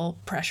take a little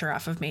pressure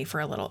off of me for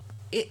a little.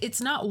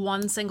 It's not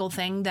one single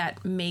thing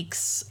that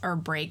makes or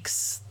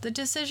breaks the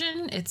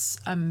decision. It's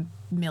a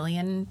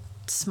million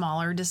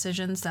smaller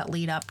decisions that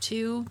lead up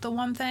to the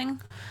one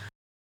thing.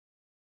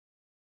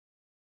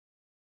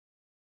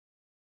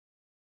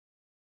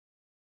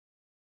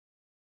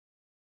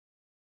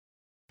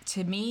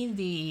 To me,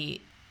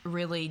 the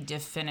really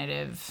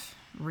definitive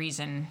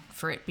reason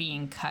for it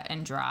being cut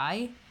and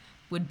dry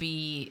would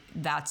be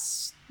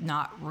that's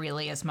not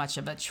really as much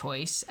of a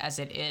choice as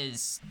it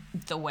is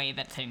the way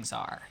that things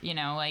are. You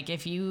know, like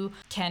if you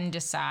can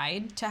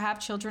decide to have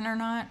children or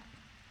not,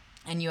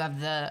 and you have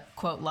the,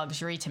 quote,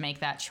 luxury to make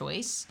that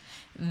choice,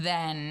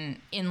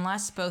 then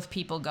unless both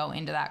people go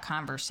into that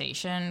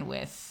conversation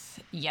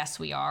with, yes,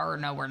 we are, or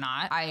no, we're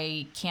not,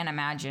 I can't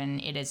imagine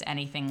it is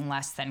anything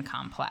less than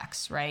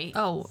complex, right?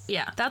 Oh,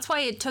 yeah. That's why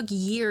it took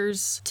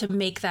years to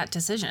make that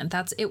decision.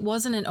 It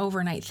wasn't an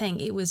overnight thing.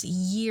 It was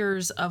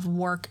years of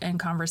work and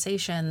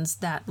conversations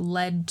that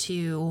led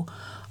to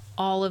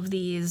all of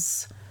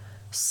these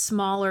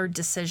smaller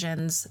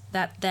decisions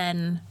that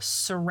then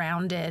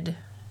surrounded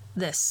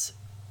this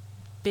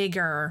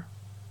bigger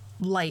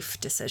life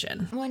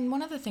decision.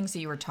 One of the things that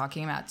you were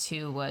talking about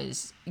too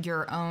was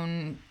your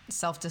own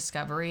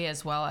self-discovery,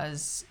 as well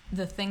as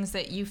the things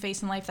that you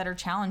face in life that are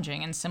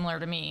challenging. And similar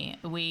to me,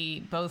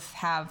 we both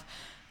have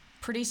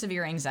pretty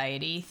severe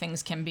anxiety.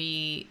 Things can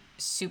be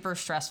super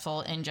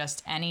stressful in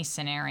just any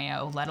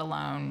scenario, let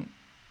alone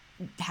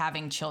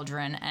having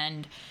children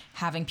and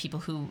having people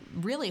who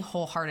really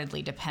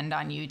wholeheartedly depend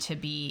on you to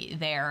be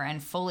there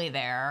and fully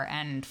there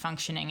and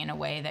functioning in a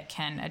way that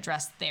can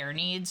address their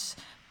needs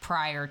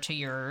prior to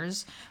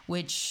yours,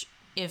 which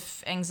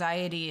if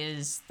anxiety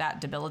is that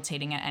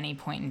debilitating at any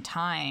point in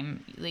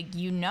time, like,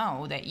 you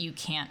know that you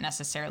can't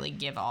necessarily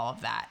give all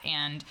of that.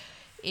 And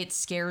it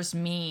scares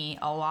me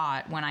a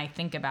lot when I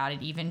think about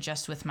it, even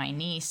just with my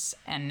niece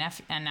and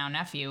now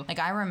nephew. Like,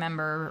 I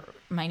remember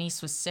my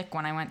niece was sick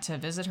when I went to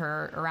visit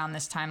her around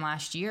this time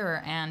last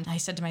year, and I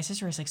said to my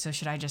sister, I was like, so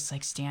should I just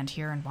like stand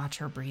here and watch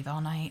her breathe all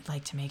night,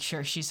 like to make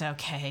sure she's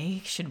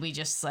okay? Should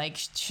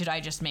I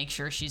just make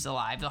sure she's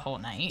alive the whole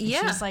night? And yeah.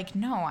 She was like,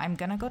 no, I'm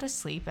gonna go to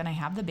sleep, and I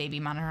have the baby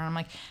monitor. And I'm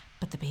like,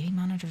 but the baby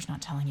monitor's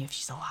not telling you if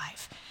she's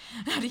alive.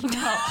 How do you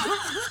know?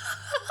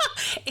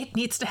 It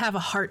needs to have a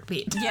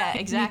heartbeat. Yeah,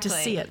 exactly. You need to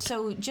see it.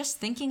 So just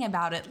thinking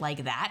about it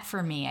like that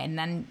for me, and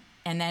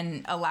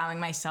then allowing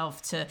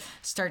myself to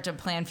start to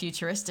plan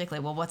futuristically.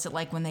 Well, what's it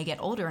like when they get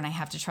older and I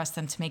have to trust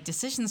them to make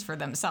decisions for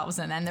themselves,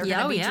 and then they're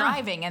going to be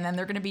driving, and then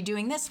they're going to be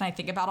doing this, and I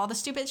think about all the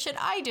stupid shit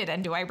I did,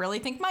 and do I really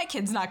think my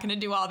kid's not going to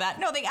do all that?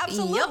 No, they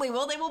absolutely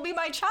will. They will be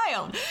my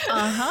child.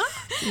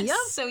 Yep.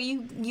 So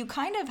you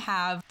kind of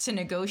have to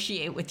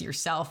negotiate with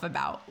yourself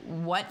about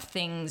what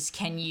things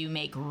can you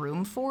make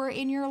room for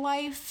in your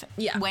life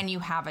when you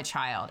have a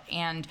child.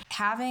 And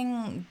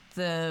having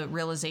the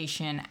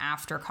realization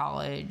after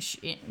college,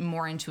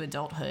 more into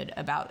adulthood,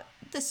 about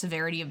the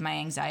severity of my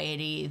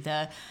anxiety,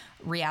 the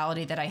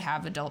reality that I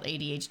have adult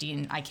ADHD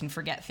and I can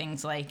forget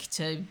things like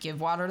to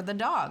give water to the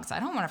dogs. I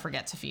don't want to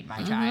forget to feed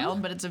my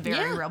child, but it's a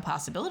very real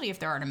possibility if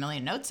there aren't a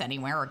million notes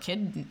anywhere or a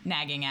kid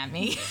nagging at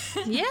me.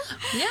 Yeah.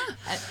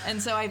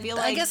 And so I feel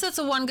like... I guess that's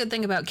the one good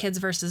thing about kids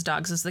versus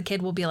dogs is the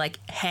kid will be like,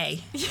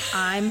 hey,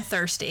 I'm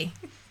thirsty.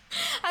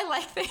 I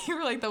like that you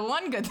were like the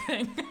one good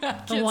thing.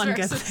 The one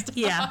good thing.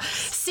 Yeah.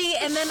 See,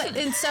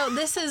 and so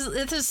this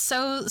is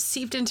so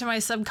seeped into my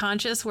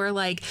subconscious where,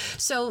 like,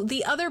 so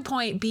the other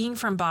point, being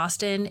from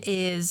Boston,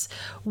 is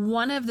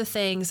one of the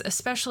things,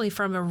 especially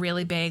from a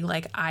really big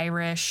like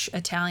Irish,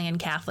 Italian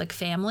Catholic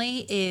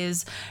family,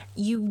 is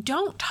you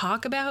don't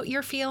talk about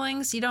your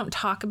feelings. You don't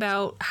talk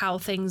about how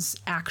things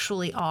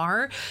actually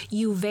are.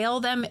 You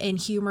veil them in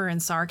humor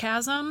and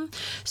sarcasm.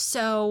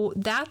 So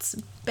that's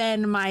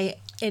been my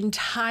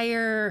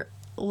entire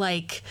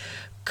like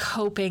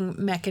coping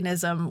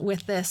mechanism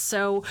with this.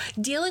 So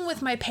dealing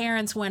with my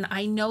parents when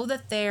I know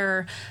that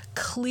they're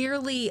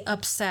clearly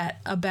upset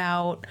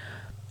about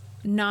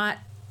not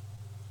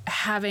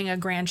having a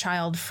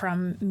grandchild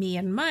from me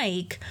and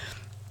Mike,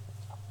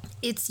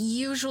 it's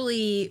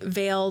usually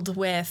veiled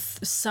with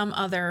some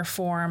other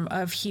form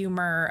of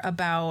humor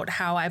about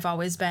how I've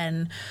always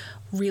been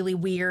really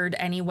weird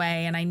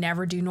anyway, and I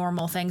never do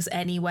normal things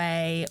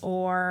anyway,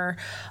 or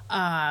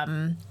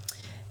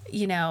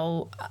you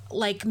know,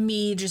 like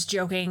me just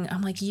joking,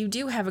 I'm like, you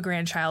do have a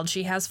grandchild.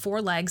 She has 4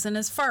 legs and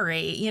is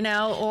furry, you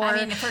know, or...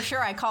 I mean, for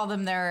sure, I call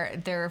them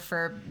their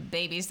fur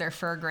babies, their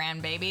fur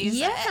grandbabies.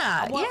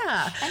 Yeah,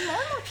 yeah. And more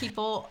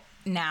people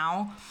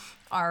now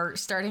are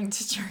starting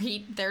to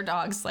treat their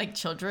dogs like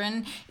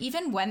children,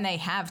 even when they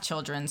have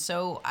children.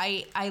 So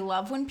I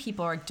love when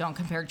people don't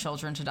compare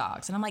children to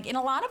dogs. And I'm like, in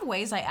a lot of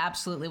ways, I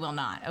absolutely will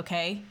not,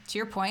 okay? To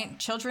your point,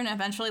 children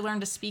eventually learn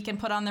to speak and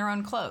put on their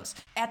own clothes.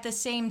 At the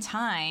same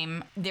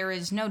time, there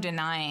is no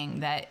denying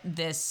that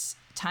this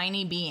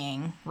tiny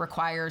being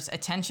requires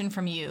attention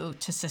from you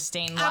to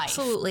sustain life.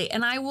 Absolutely.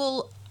 And I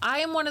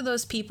am one of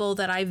those people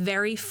that I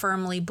very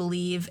firmly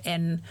believe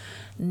in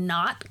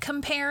not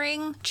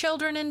comparing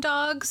children and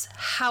dogs.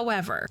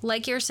 However,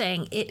 like you're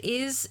saying, it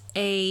is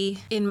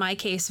in my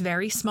case,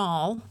 very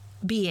small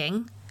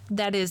being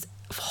that is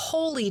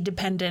wholly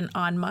dependent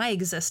on my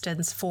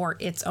existence for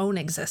its own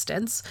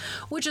existence,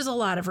 which is a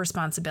lot of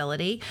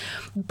responsibility.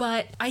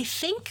 But I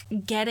think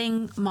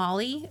getting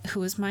Molly,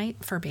 who is my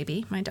fur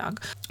baby, my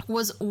dog,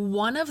 was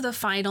one of the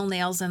final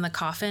nails in the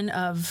coffin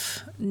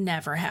of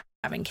never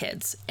having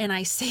kids. And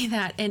I say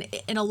that, and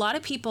a lot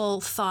of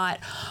people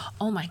thought,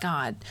 oh my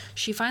God,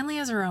 she finally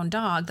has her own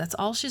dog. That's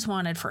all she's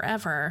wanted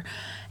forever.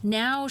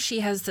 Now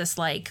she has this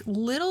like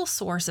little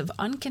source of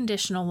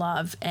unconditional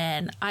love,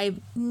 and I've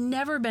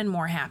never been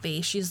more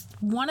happy. She's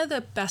one of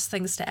the best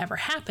things to ever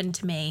happen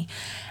to me.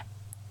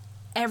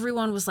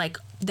 Everyone was like,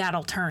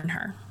 that'll turn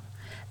her.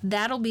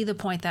 That'll be the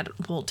point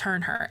that will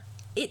turn her.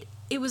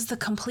 It was the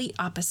complete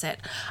opposite.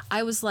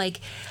 I was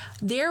like,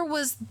 there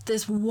was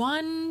this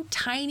one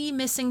tiny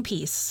missing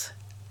piece,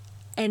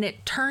 and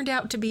it turned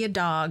out to be a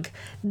dog.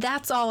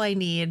 That's all I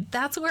need.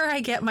 That's where I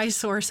get my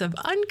source of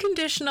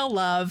unconditional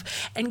love.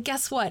 And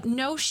guess what?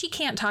 No, she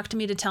can't talk to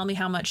me to tell me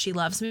how much she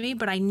loves me,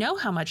 but I know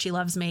how much she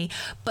loves me.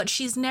 But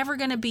she's never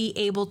going to be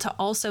able to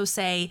also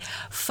say,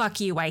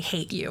 fuck you, I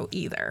hate you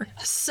either.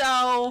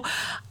 So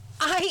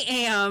I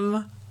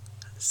am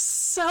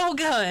so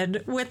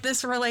good with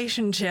this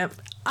relationship.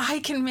 I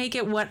can make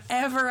it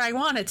whatever I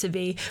want it to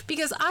be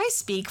because I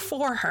speak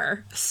for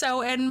her.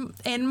 So in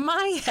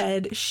my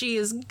head, she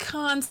is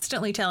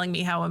constantly telling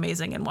me how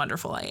amazing and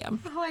wonderful I am.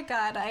 Oh my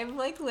God, I'm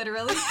like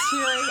literally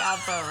tearing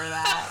up over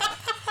that.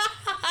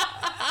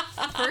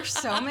 For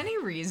so many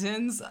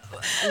reasons,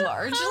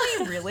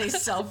 largely really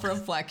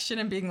self-reflection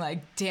and being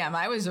like, damn,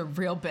 I was a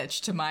real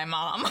bitch to my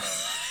mom.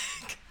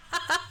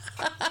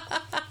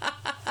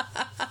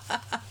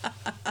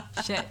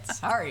 Shit,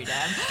 sorry,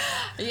 Deb.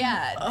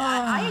 Yeah,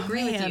 I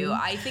agree with you.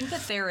 I think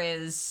that there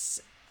is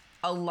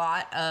a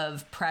lot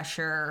of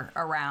pressure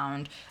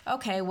around,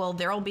 okay, well,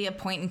 there will be a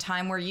point in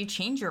time where you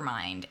change your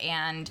mind.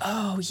 And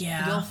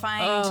you'll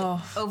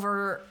find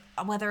over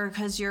whether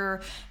because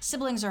your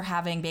siblings are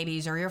having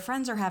babies or your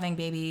friends are having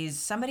babies,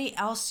 somebody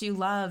else you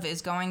love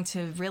is going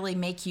to really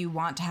make you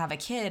want to have a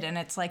kid. And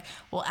it's like,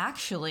 well,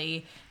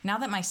 actually, now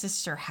that my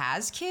sister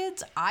has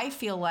kids, I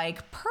feel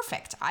like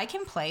perfect. I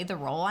can play the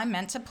role I'm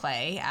meant to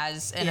play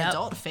as an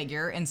adult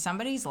figure in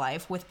somebody's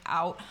life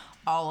without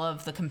all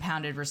of the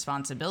compounded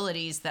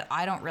responsibilities that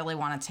I don't really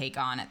want to take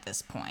on at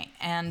this point.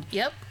 And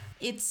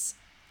it's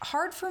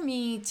hard for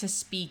me to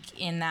speak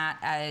in that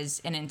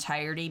as an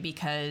entirety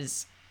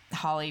because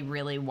Holly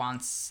really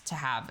wants to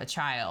have a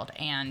child,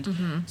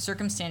 and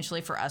circumstantially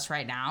for us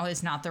right now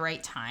is not the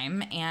right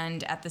time.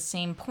 And at the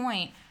same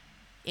point,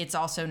 it's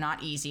also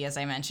not easy. As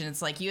I mentioned,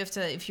 it's like you have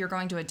to, if you're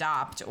going to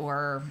adopt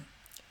or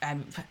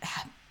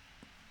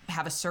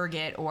have a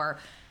surrogate, or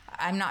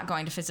I'm not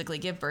going to physically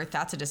give birth,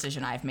 that's a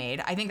decision I've made.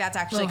 I think that's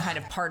actually kind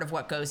of part of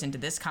what goes into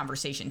this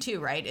conversation too,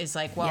 right? Is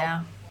like,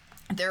 well,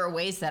 there are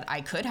ways that I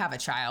could have a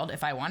child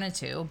if I wanted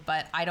to,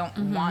 but I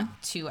don't want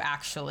to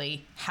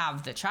actually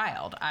have the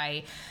child.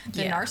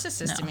 The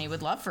narcissist in me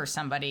would love for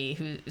somebody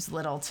who's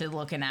little to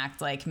look and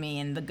act like me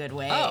in the good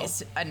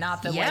ways,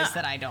 not the ways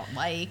that I don't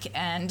like.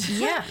 And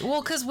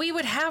well, because we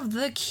would have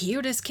the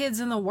cutest kids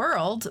in the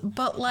world,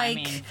 but like,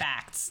 I mean,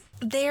 facts.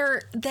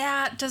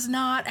 That does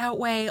not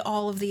outweigh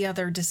all of the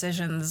other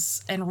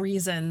decisions and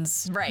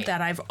reasons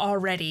that I've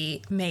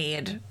already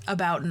made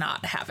about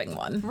not having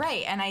one.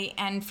 Right.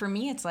 And for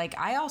me, it's like,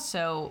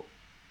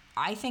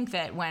 I think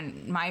that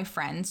when my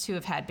friends who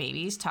have had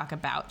babies talk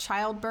about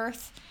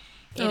childbirth,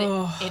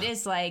 it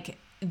is like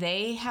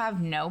they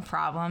have no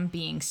problem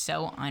being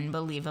so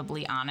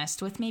unbelievably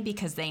honest with me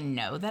because they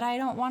know that I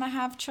don't want to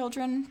have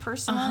children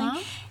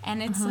personally.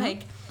 And it's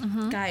like,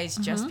 guys,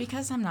 just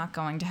because I'm not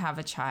going to have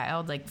a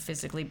child, like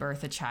physically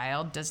birth a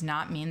child, does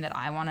not mean that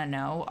I want to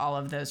know all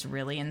of those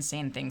really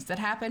insane things that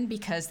happen,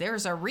 because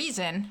there's a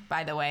reason,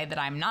 by the way, that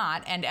I'm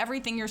not. And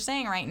everything you're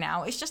saying right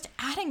now is just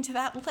adding to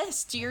that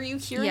list. Are you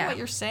hearing what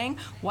you're saying?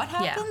 What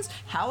happens?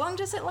 How long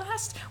does it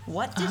last?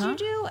 What did you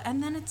do?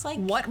 And then it's like,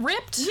 what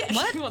ripped?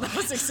 What? Well, that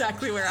was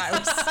exactly where I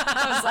was.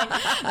 I was like,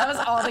 that was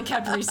all that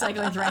kept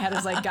recycling through my head. I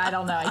was like, I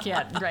don't know, I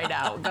can't right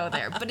now go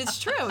there. But it's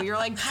true. You're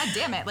like, God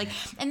damn it. Like,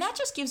 and that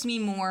just gives me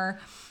more,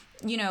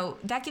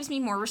 that gives me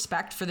more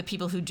respect for the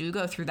people who do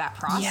go through that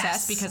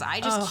process, because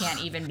I just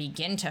can't even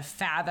begin to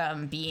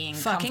fathom being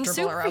fucking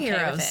comfortable or okay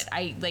superheroes. with it.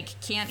 I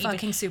can't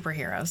fucking even.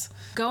 Superheroes.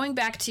 Going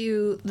back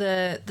to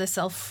the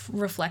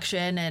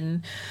self-reflection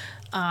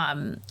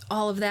and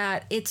all of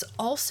that, it's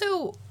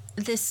also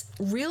this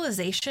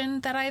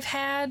realization that I've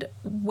had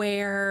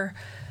where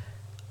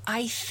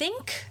I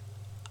think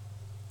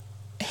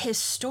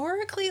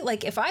historically,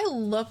 like if I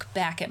look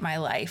back at my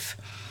life,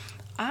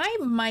 I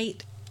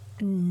might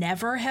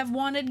never have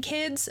wanted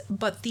kids,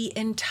 but the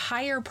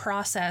entire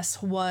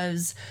process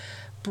was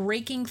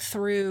breaking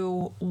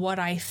through what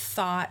I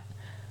thought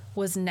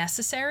was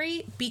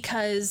necessary,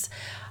 because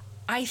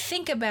I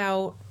think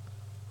about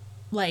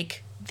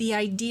like the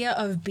idea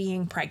of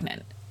being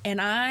pregnant,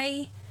 and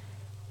I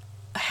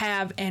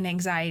have an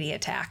anxiety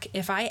attack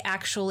if I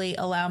actually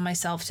allow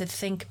myself to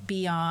think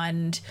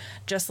beyond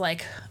just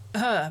like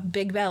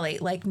big belly.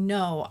 Like,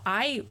 no,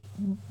 I'm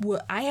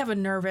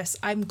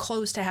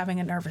close to having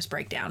a nervous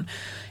breakdown.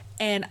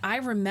 And I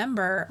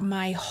remember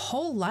my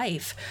whole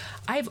life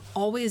I've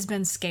always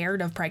been scared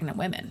of pregnant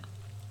women.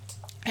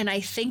 And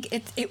I think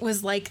it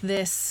was like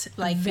this,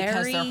 like,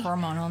 because they're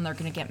hormonal and they're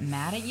going to get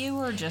mad at you,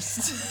 or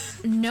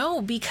just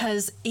no,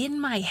 because in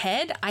my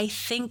head I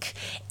think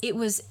it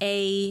was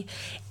a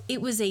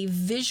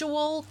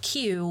visual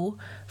cue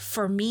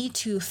for me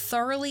to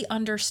thoroughly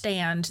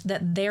understand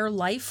that their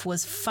life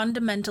was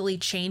fundamentally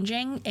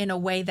changing in a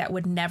way that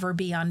would never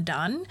be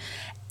undone.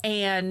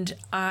 And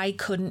I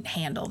couldn't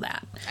handle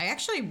that. I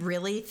actually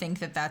really think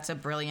that that's a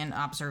brilliant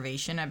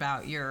observation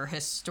about your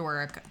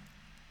historic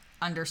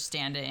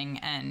understanding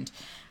and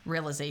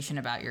realization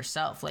about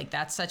yourself. Like,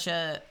 that's such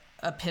a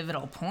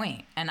pivotal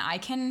point. And I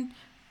can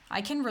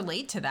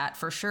relate to that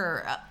for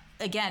sure.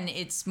 Again,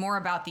 it's more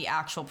about the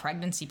actual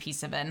pregnancy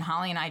piece of it. And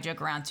Holly and I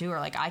joke around too, are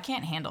like, I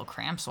can't handle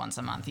cramps once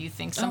a month. You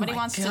think somebody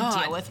wants to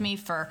deal with me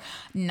for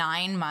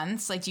 9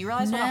 months? Like, do you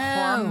realize what a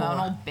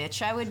hormonal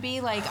bitch I would be?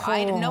 Like,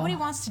 nobody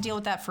wants to deal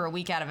with that for a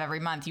week out of every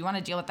month. You want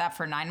to deal with that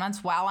for 9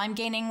 months while I'm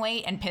gaining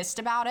weight and pissed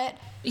about it?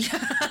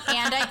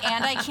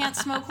 and I can't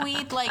smoke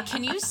weed. Like,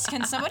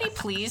 can somebody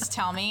please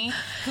tell me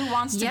who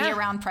wants to be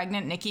around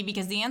pregnant Nikki?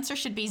 Because the answer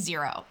should be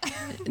zero.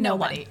 No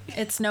one.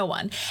 It's no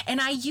one.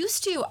 And I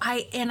used to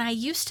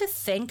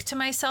think to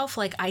myself,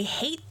 like, I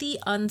hate the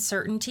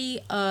idea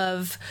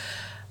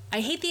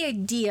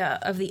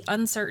of the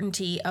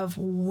uncertainty of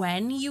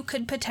when you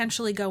could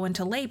potentially go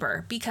into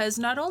labor, because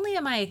not only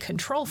am I a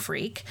control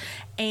freak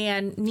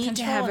and need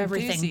to have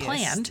everything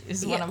planned,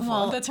 is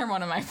the term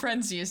one of my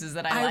friends uses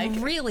that I like.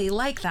 I really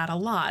like that a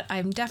lot.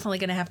 I'm definitely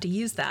going to have to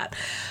use that.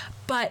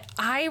 But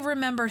I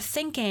remember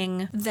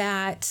thinking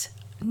that,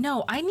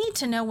 no, I need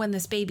to know when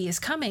this baby is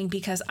coming,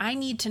 because I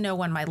need to know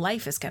when my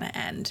life is going to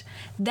end.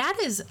 That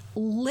is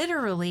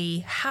literally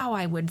how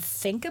I would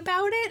think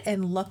about it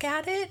and look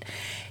at it,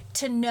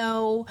 to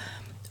know,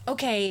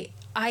 okay,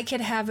 I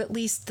could have at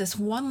least this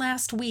one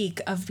last week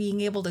of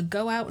being able to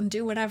go out and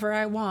do whatever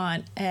I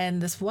want,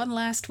 and this one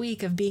last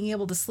week of being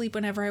able to sleep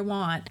whenever I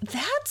want.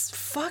 That's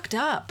fucked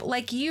up.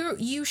 Like,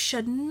 you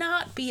should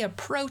not be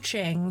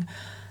approaching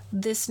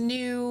this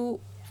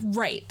new...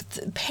 Right.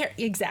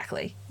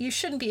 Exactly. You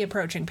shouldn't be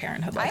approaching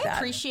parenthood like that. I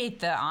appreciate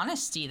the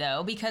honesty,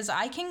 though, because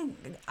I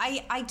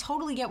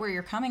totally get where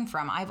you're coming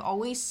from. I've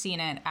always seen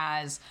it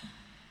as,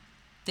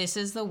 this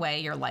is the way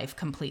your life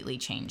completely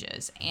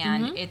changes.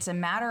 And it's a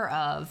matter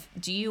of,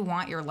 do you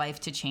want your life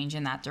to change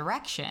in that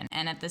direction?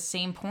 And at the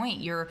same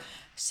point, you're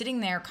sitting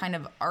there kind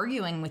of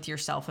arguing with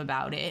yourself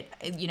about it.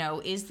 You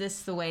know, is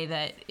this the way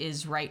that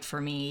is right for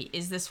me?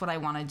 Is this what I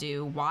want to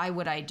do? Why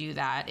would I do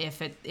that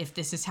if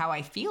this is how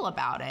I feel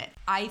about it?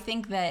 I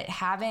think that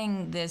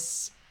having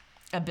this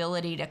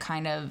ability to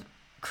kind of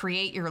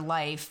create your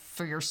life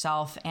for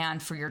yourself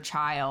and for your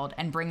child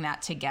and bring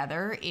that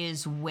together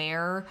is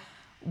where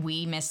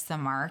we miss the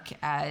mark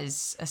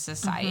as a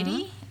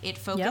society. It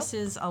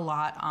focuses a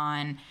lot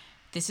on,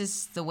 this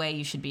is the way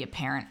you should be a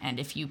parent, and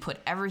if you put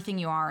everything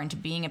you are into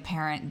being a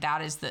parent,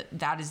 that is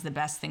the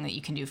best thing that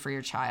you can do for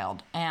your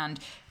child. And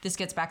this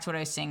gets back to what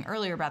I was saying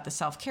earlier about the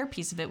self-care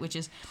piece of it, which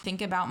is,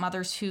 think about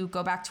mothers who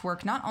go back to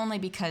work not only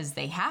because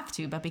they have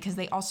to, but because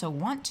they also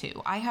want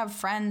to. I have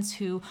friends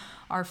who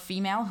are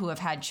female who have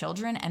had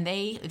children, and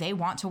they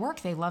want to work,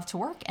 they love to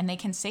work, and they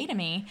can say to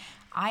me,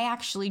 I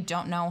actually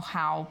don't know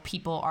how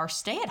people are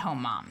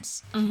stay-at-home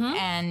moms.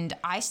 And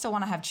I still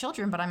want to have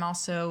children, but I'm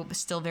also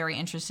still very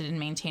interested in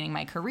maintaining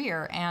my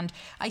career. And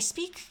I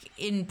speak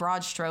in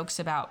broad strokes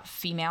about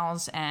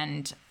females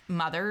and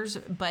mothers,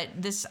 but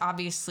this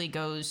obviously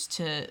goes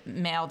to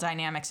male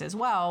dynamics as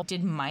well.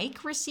 Did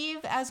Mike receive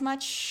as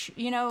much,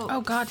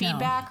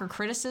 feedback or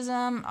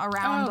criticism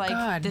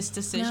around this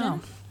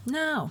decision?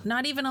 No,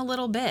 not even a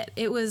little bit.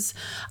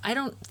 I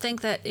don't think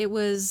that it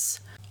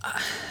was...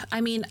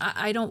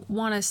 I don't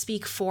want to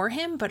speak for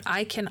him, but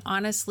I can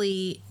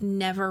honestly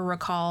never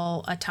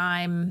recall a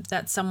time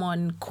that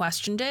someone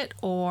questioned it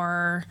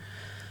or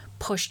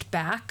pushed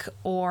back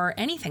or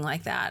anything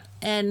like that.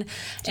 And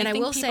I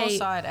will say, people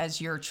saw it as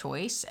your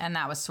choice, and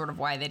that was sort of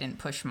why they didn't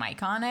push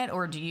Mike on it?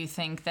 Or do you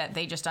think that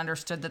they just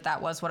understood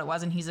that was what it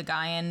was, and he's a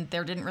guy, and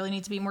there didn't really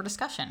need to be more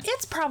discussion?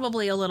 It's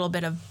probably a little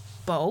bit of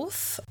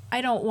both.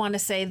 I don't want to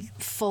say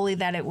fully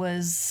that it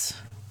was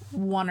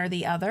one or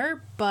the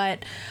other, but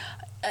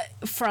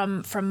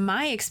from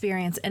my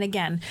experience, and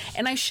again,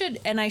 and I should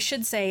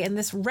say, and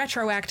this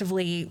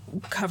retroactively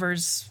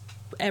covers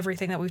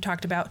everything that we've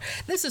talked about,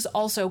 this is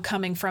also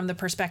coming from the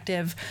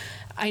perspective,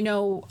 I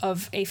know,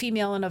 of a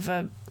female and of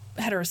a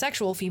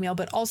heterosexual female,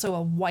 but also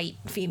a white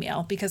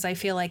female, because I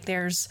feel like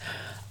there's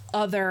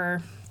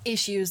other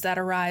issues that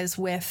arise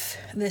with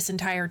this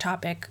entire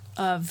topic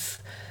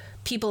of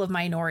people of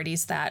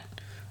minorities that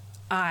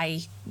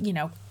I,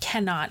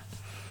 cannot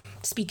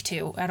speak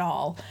to at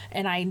all.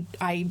 And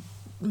I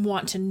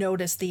want to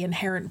notice the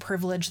inherent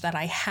privilege that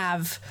I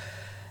have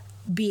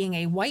being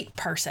a white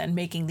person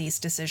making these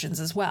decisions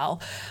as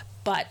well.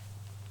 But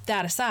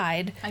that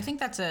aside, I think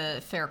that's a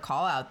fair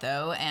call out,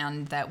 though,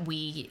 and that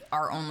we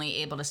are only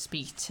able to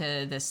speak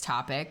to this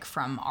topic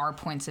from our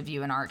points of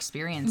view and our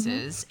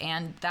experiences. Mm-hmm.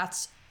 And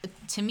that's,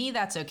 to me,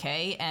 that's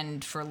okay.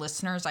 And for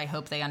listeners, I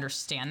hope they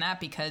understand that,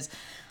 because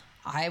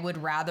I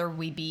would rather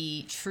we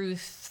be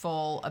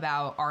truthful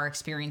about our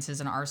experiences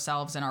and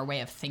ourselves and our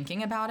way of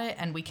thinking about it.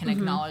 And we can mm-hmm.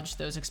 acknowledge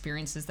those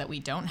experiences that we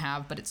don't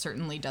have, but it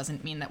certainly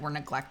doesn't mean that we're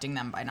neglecting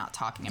them by not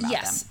talking about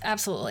them. Yes,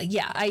 absolutely.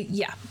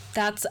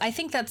 I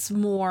think that's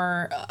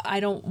more,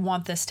 I don't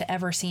want this to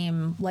ever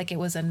seem like it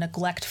was a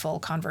neglectful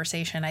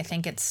conversation. I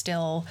think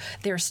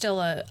there's still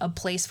a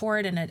place for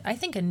it, and I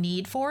think a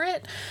need for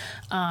it.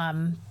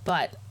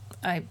 But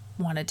I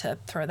wanted to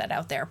throw that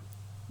out there.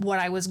 Where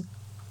I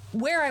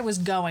was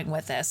going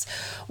with this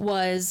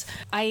was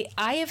I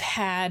have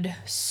had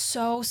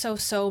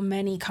so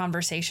many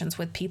conversations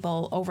with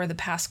people over the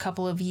past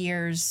couple of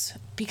years,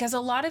 because a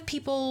lot of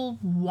people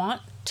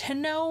want to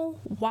know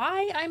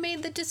why I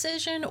made the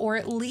decision, or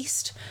at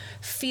least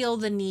feel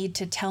the need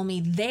to tell me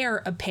their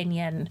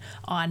opinion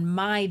on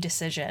my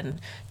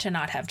decision to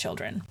not have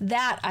children.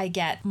 That I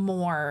get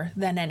more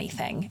than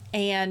anything.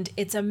 And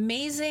it's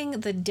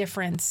amazing the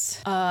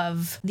difference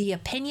of the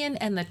opinion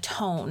and the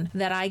tone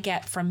that I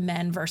get from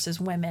men versus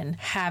women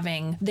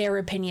having their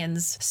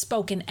opinions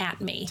spoken at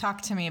me.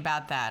 Talk to me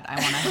about that. I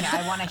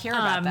want to hear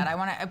about that.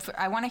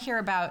 I want to hear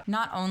about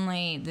not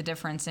only the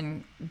difference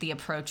in the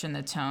approach and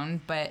the tone,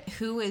 but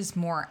who is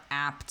more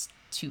apt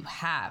to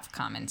have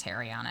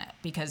commentary on it.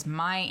 Because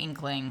my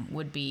inkling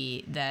would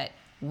be that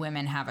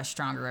women have a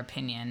stronger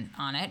opinion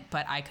on it,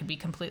 but I could be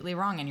completely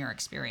wrong in your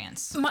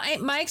experience.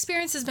 My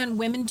experience has been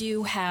women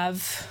do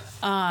have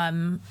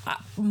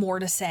more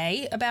to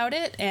say about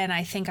it, and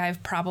I think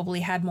I've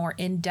probably had more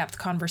in-depth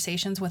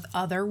conversations with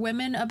other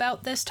women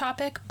about this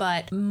topic,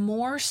 but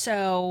more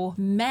so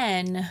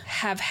men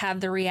have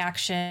had the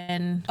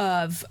reaction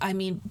of,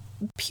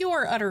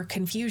 pure utter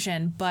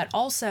confusion, but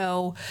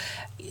also,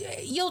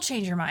 you'll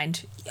change your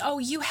mind. Oh,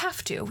 you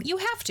have to.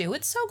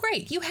 It's so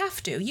great. You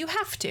have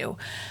to.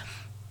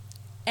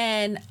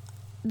 And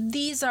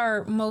these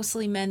are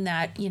mostly men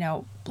that,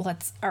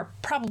 are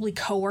probably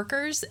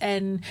coworkers.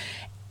 And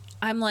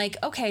I'm like,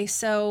 okay,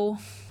 so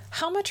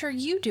how much are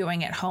you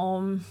doing at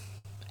home?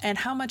 And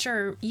how much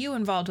are you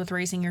involved with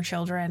raising your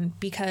children?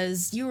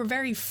 Because you were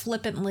very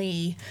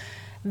flippantly,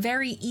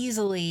 very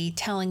easily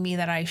telling me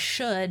that I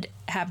should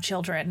have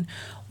children,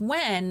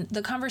 when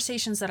the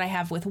conversations that I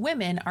have with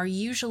women are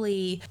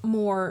usually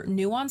more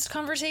nuanced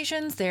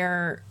conversations.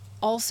 They're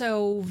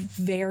also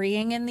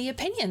varying in the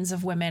opinions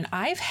of women.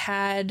 I've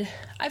had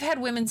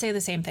women say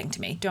the same thing to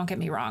me. Don't get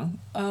me wrong.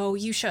 Oh,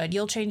 you should.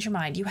 You'll change your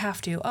mind. You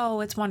have to. Oh,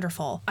 it's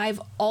wonderful.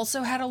 I've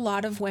also had a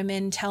lot of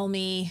women tell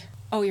me,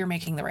 oh, you're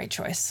making the right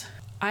choice.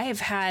 I have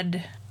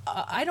had,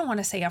 I don't want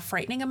to say a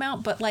frightening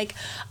amount, but like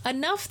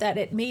enough that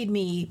it made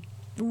me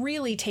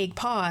really take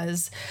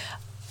pause.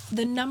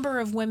 The number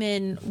of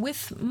women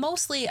with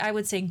mostly, I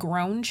would say,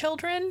 grown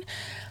children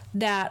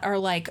that are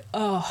like,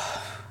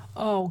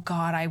 oh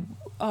God,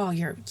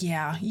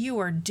 you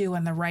are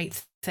doing the right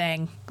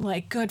thing.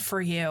 Like, good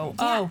for you.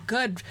 Yeah. Oh,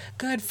 good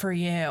for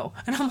you.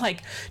 And I'm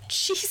like,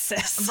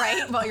 Jesus.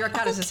 Right? Well,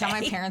 this is how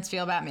my parents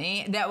feel about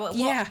me.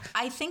 Yeah.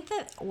 I think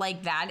that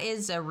that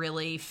is a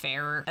really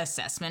fair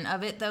assessment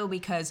of it, though,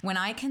 because when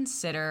I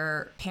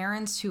consider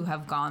parents who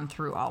have gone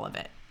through all of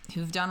it,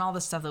 who've done all the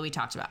stuff that we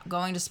talked about,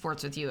 going to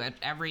sports with you at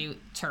every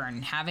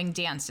turn, having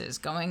dances,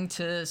 going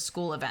to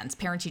school events,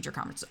 parent-teacher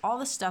conferences, all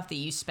the stuff that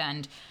you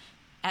spend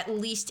at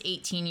least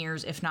 18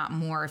 years, if not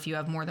more, if you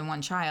have more than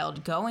one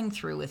child, going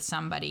through with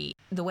somebody.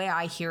 The way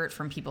I hear it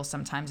from people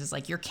sometimes is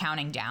like, you're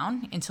counting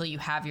down until you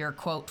have your,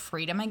 quote,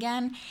 freedom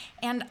again.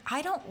 And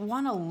I don't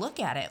want to look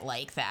at it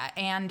like that.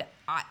 And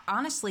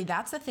honestly,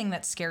 that's the thing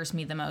that scares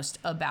me the most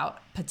about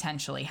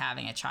potentially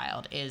having a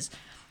child, is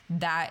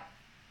that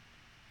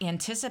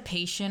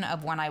anticipation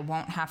of when I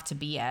won't have to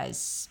be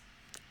as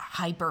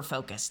hyper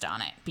focused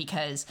on it,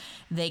 because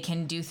they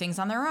can do things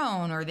on their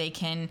own, or they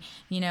can,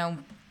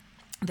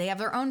 they have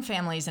their own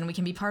families and we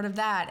can be part of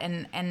that.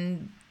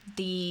 And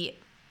the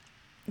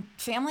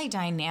family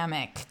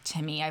dynamic,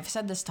 to me, I've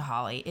said this to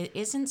Holly, it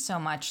isn't so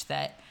much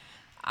that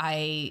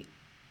I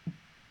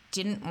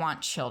didn't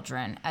want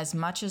children as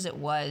much as it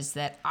was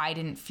that I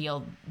didn't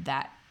feel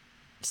that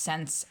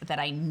sense that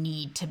I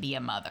need to be a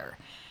mother.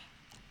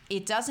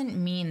 It doesn't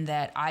mean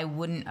that I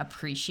wouldn't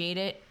appreciate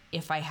it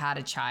if I had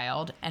a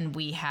child and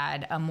we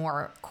had a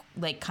more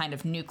like kind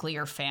of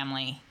nuclear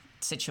family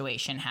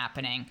situation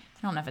happening.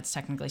 I don't know if it's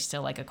technically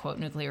still like a quote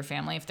nuclear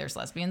family if there's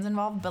lesbians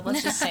involved, but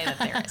let's just say that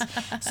there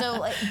is.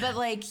 So, but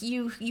like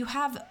you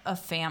have a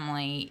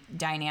family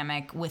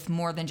dynamic with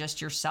more than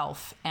just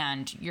yourself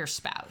and your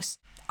spouse.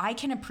 I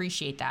can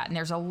appreciate that. And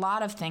there's a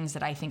lot of things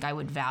that I think I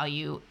would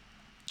value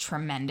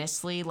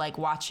tremendously. Like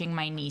watching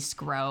my niece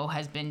grow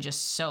has been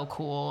just so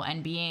cool,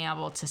 and being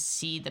able to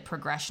see the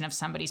progression of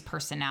somebody's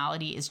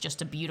personality is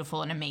just a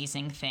beautiful and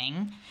amazing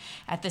thing.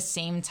 At the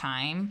same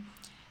time,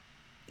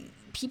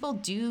 people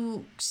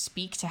do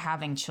speak to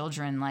having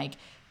children like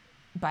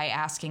by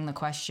asking the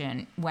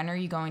question, when are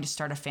you going to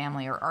start a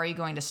family, or are you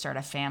going to start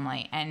a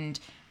family? And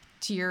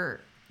to your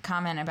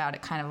comment about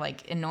it kind of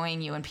like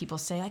annoying you when people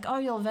say like, oh,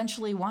 you'll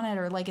eventually want it,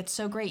 or like, it's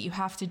so great, you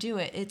have to do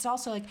it. It's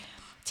also like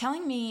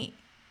telling me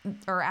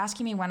or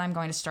asking me when I'm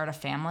going to start a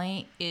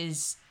family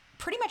is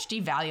pretty much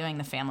devaluing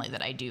the family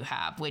that I do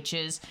have, which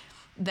is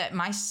that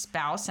my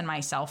spouse and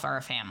myself are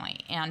a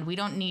family, and we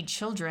don't need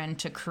children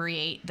to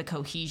create the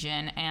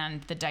cohesion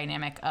and the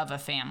dynamic of a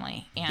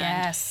family. And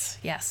yes.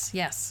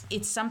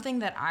 It's something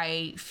that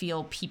I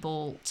feel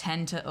people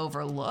tend to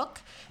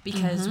overlook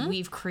because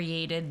we've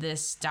created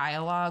this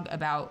dialogue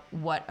about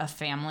what a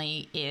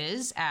family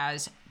is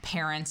as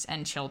parents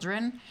and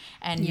children,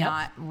 and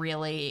not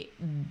really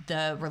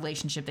the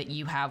relationship that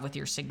you have with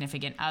your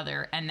significant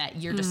other, and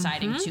that you're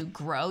deciding to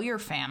grow your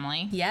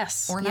family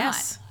or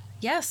not.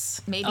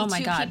 Yes. Maybe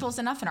two people's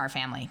enough in our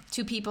family.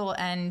 2 people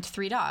and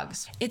 3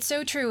 dogs. It's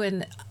so true.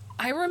 And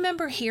I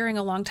remember hearing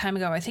a long time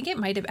ago, I think it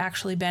might have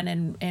actually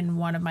been in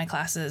one of my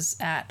classes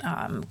at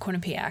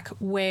Quinnipiac,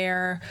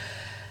 where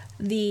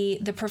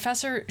the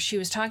professor, she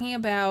was talking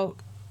about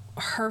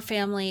her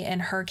family and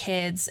her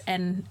kids,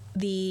 and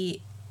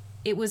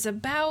it was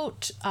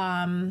about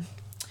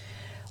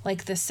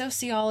like the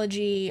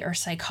sociology or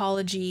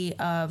psychology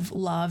of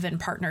love and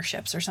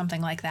partnerships or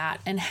something like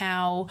that, and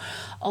how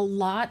a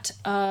lot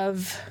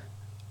of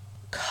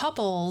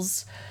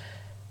couples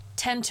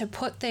tend to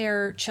put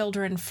their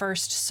children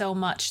first so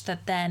much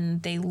that then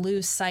they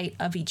lose sight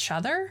of each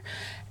other,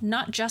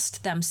 not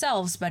just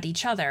themselves, but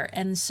each other.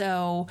 And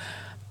so,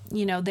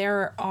 you know,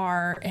 there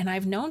are, and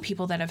I've known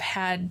people that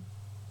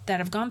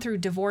have gone through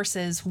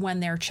divorces when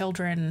their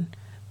children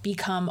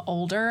become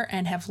older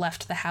and have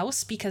left the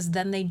house, because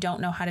then they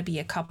don't know how to be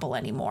a couple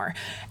anymore.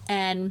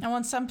 And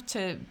want some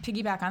to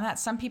piggyback on that.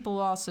 Some people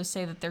will also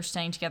say that they're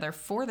staying together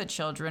for the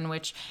children,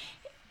 which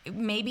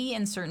maybe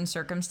in certain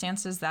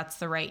circumstances that's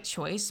the right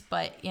choice.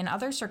 But in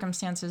other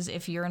circumstances,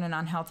 if you're in an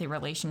unhealthy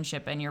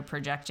relationship and you're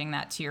projecting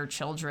that to your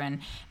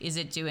children, is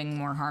it doing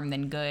more harm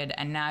than good?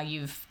 And now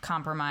you've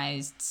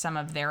compromised some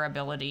of their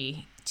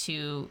ability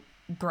to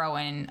grow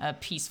in a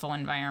peaceful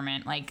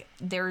environment. Like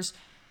there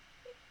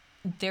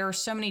are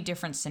so many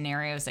different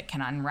scenarios that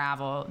can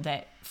unravel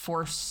that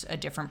force a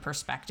different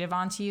perspective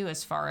onto you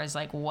as far as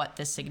like what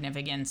the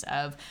significance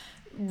of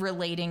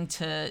relating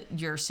to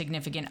your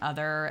significant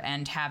other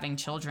and having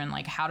children,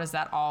 like how does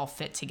that all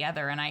fit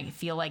together? And I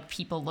feel like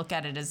people look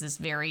at it as this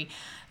very,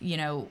 you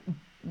know,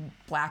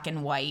 black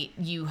and white,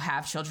 you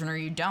have children or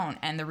you don't.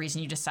 And the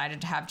reason you decided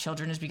to have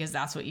children is because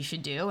that's what you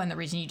should do. And the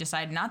reason you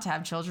decided not to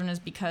have children is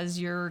because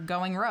you're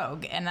going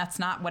rogue. And that's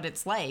not what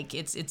it's like.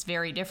 It's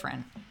very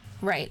different.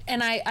 Right.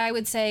 And I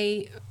would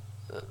say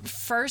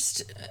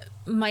first,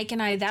 Mike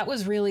and I, that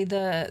was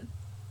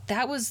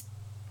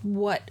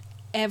what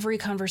every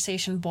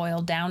conversation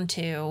boiled down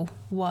to,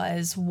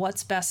 was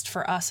what's best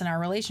for us in our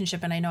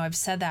relationship. And I know I've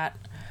said that,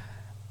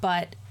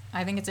 but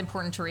I think it's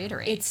important to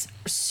reiterate. It's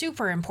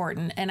super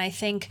important. And I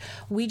think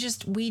we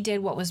did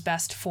what was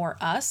best for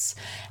us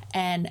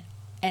and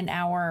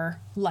our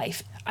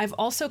life. I've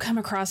also come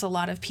across a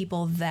lot of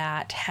people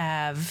that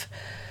have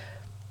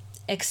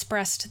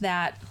expressed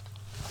that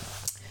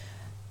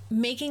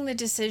making the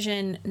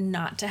decision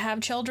not to have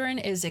children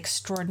is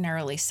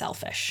extraordinarily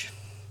selfish.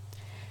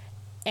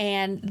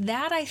 And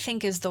that, I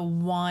think, is the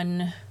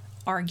one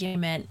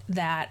argument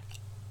that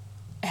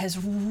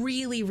has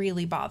really,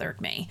 really bothered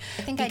me.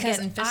 I think I'd get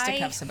in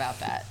fisticuffs about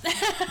that.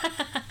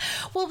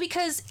 Well,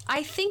 because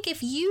I think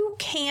if you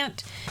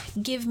can't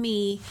give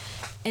me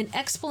an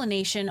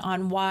explanation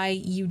on why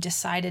you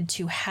decided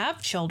to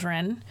have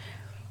children,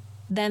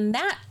 then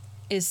that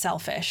is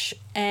selfish.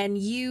 And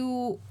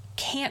you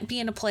can't be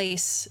in a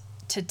place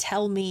to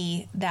tell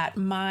me that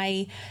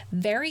my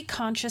very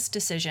conscious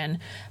decision,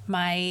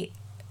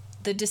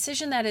 the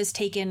decision that has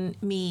taken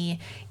me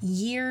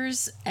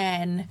years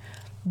and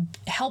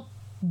help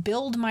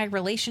build my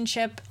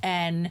relationship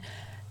and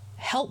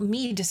help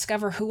me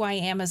discover who I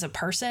am as a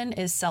person,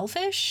 is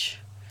selfish.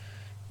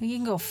 You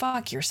can go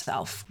fuck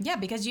yourself. Yeah,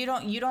 because you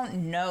don't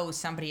know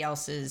somebody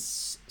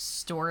else's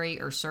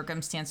story or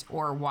circumstance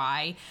or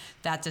why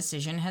that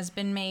decision has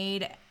been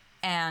made.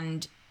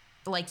 And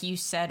like you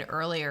said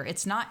earlier,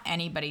 it's not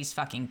anybody's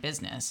fucking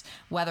business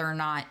whether or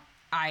not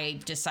I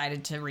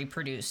decided to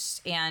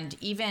reproduce. And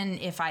even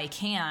if I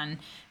can,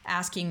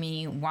 asking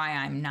me why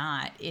I'm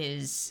not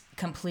is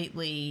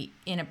completely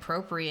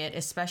inappropriate,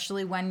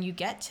 especially when you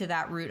get to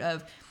that root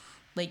of,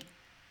 like,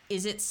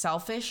 is it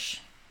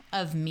selfish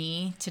of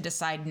me to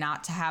decide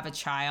not to have a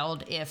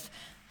child if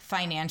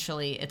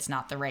financially it's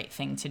not the right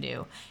thing to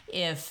do,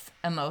 if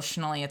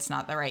emotionally it's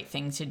not the right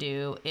thing to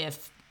do,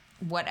 if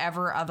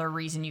whatever other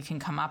reason you can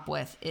come up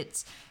with,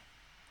 it's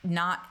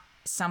not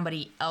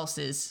somebody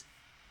else's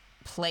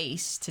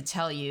place to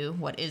tell you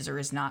what is or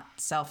is not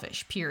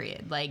selfish,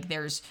 period. Like,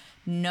 there's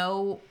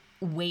no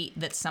weight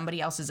that somebody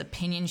else's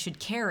opinion should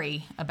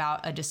carry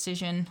about a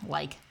decision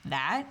like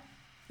that,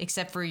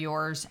 except for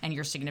yours and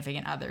your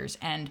significant others.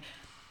 And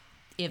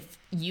if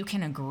you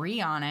can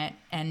agree on it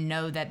and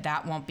know that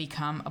that won't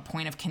become a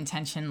point of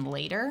contention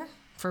later,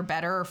 for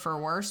better or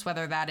for worse,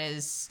 whether that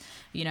is,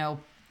 you know,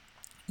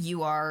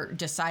 you are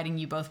deciding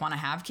you both want to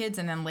have kids,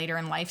 and then later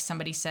in life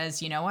somebody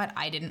says, you know what,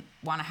 I didn't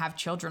want to have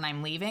children,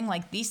 I'm leaving.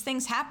 Like, these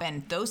things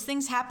happen. Those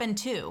things happen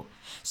too.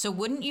 So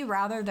wouldn't you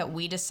rather that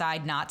we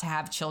decide not to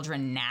have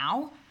children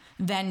now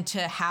than to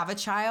have a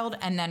child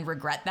and then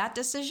regret that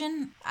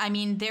decision? I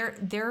mean,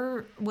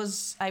 there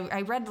was,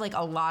 I read like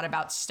a lot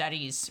about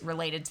studies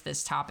related to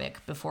this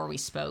topic before we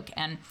spoke.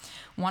 And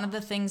one of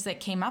the things that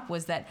came up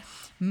was that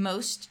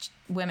most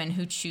women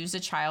who choose a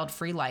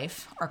child-free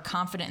life are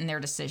confident in their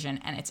decision,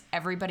 and it's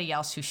everybody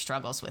else who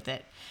struggles with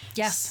it.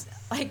 Yes.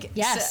 Like,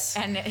 yes.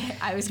 So, and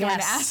I was going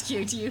to ask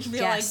you, do you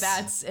feel like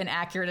that's an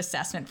accurate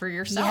assessment for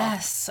yourself?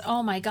 Yes.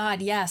 Oh my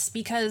God. Yes.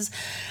 Because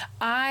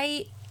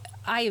I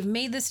have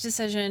made this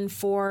decision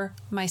for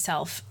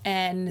myself.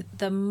 And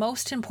the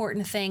most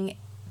important thing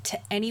to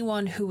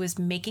anyone who is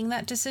making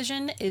that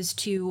decision is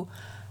to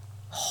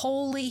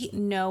wholly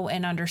know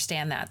and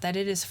understand that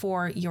it is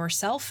for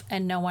yourself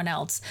and no one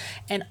else.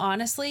 And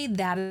honestly,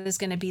 that is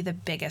going to be the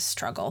biggest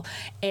struggle.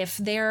 If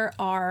there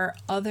are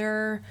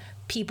other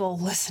people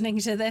listening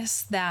to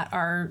this that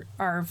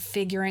are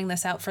figuring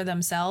this out for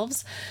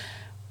themselves,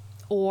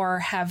 or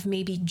have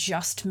maybe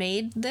just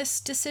made this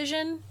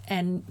decision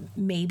and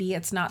maybe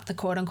it's not the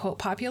quote unquote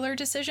popular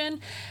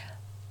decision,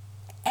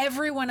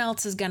 everyone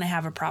else is going to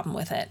have a problem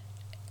with it.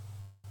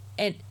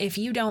 And if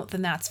you don't,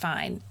 then that's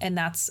fine. And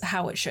that's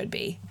how it should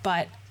be.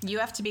 But you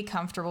have to be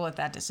comfortable with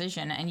that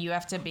decision, and you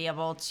have to be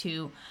able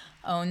to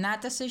own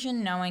that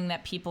decision, knowing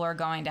that people are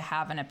going to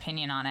have an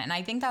opinion on it. And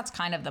I think that's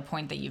kind of the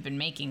point that you've been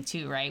making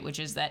too, right? Which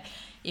is that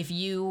if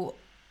you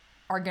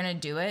are going to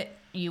do it,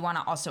 you want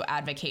to also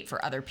advocate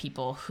for other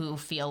people who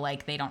feel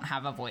like they don't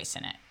have a voice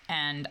in it.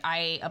 And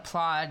I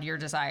applaud your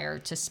desire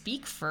to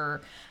speak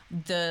for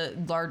the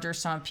larger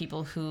sum of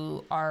people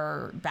who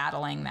are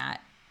battling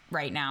that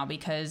right now,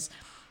 because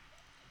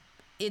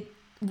it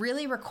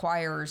really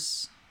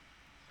requires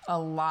a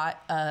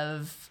lot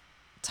of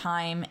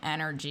time,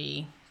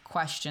 energy,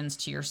 questions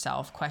to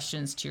yourself,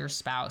 questions to your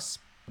spouse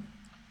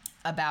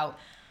about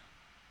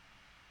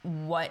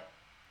what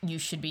you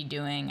should be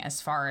doing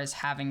as far as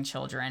having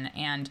children.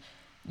 And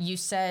you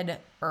said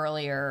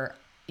earlier,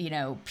 you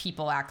know,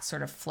 people act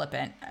sort of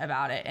flippant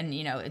about it. And,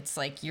 you know, it's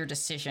like your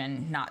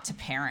decision not to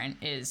parent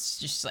is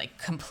just like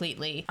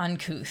completely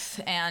uncouth.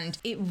 And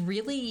it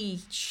really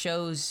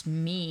shows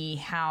me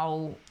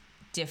how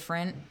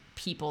different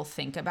people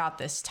think about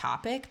this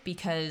topic,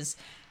 because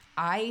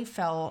I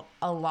felt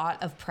a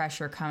lot of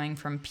pressure coming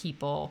from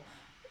people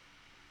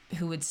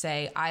who would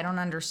say, I don't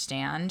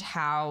understand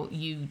how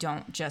you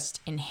don't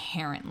just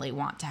inherently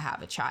want to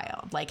have a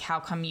child. Like, how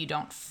come you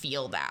don't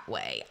feel that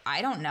way?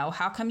 I don't know.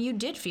 How come you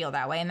did feel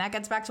that way? And that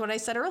gets back to what I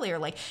said earlier.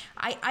 Like,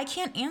 I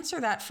can't answer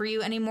that for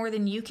you any more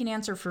than you can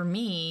answer for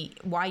me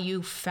why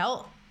you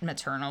felt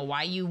maternal,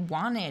 why you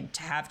wanted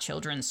to have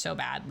children so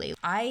badly.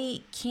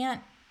 I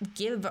can't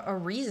give a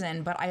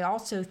reason, but I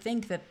also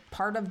think that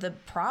part of the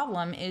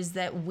problem is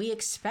that we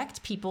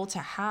expect people to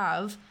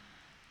have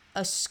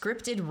a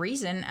scripted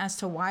reason as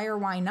to why or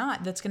why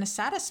not that's going to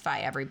satisfy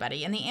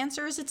everybody. And the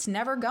answer is it's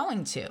never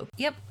going to.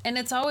 Yep. And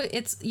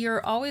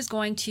you're always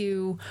going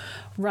to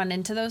run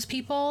into those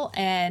people,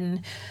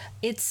 and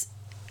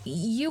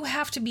you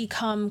have to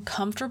become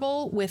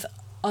comfortable with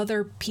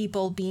other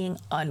people being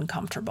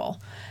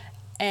uncomfortable.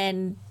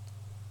 And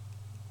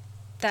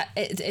that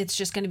it's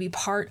just going to be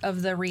part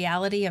of the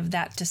reality of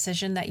that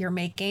decision that you're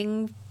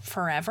making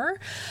forever.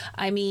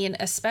 I mean,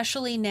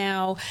 especially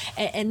now,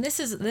 and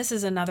this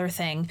is another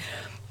thing,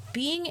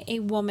 being a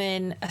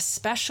woman,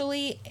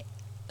 especially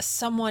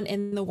someone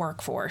in the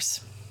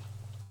workforce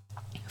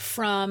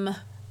from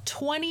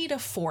 20 to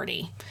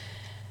 40,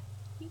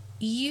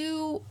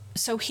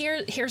 so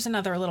here's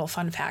another little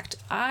fun fact.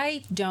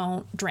 I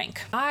don't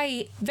drink.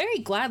 I very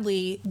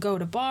gladly go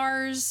to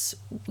bars,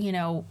 you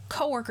know,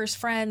 coworkers,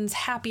 friends,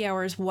 happy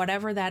hours,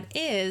 whatever that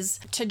is,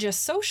 to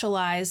just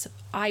socialize.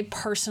 I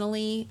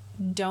personally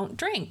don't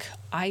drink.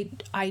 I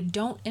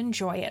don't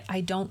enjoy it.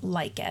 I don't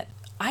like it.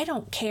 I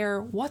don't care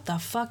what the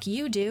fuck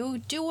you do.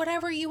 Do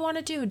whatever you want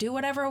to do. Do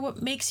whatever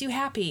makes you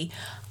happy.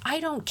 I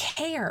don't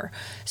care.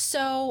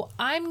 So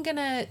I'm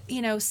gonna,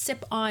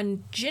 sip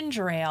on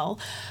ginger ale.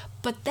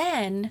 But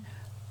then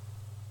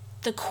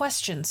the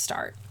questions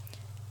start.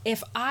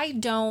 If I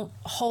don't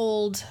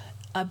hold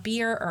a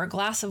beer or a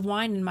glass of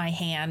wine in my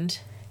hand,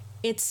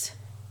 it's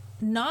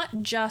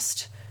not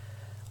just,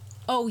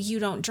 oh, you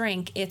don't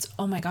drink. It's,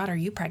 oh my God, are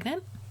you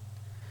pregnant?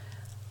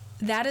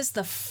 That is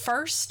the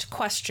first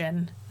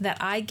question that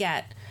I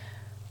get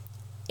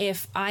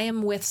if I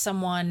am with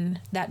someone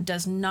that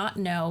does not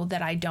know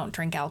that I don't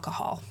drink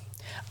alcohol.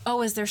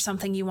 Oh, is there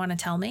something you want to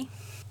tell me?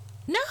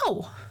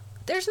 No,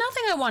 there's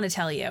nothing I want to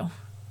tell you.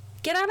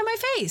 Get out of my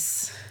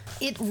face.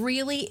 It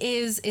really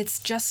is.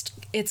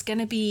 It's going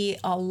to be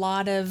a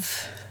lot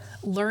of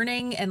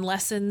learning and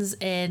lessons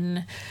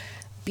in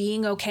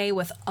being okay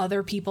with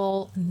other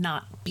people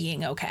not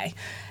being okay,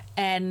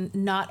 and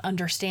not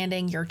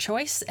understanding your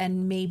choice,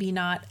 and maybe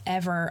not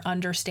ever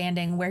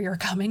understanding where you're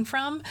coming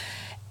from.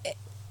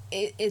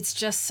 It's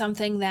just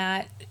something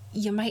that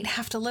you might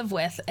have to live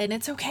with, and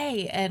it's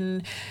okay.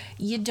 And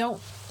you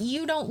don't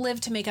live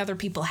to make other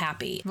people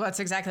happy. Well, that's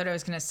exactly what I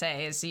was going to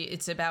say, is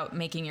it's about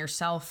making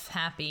yourself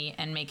happy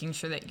and making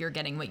sure that you're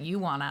getting what you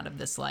want out of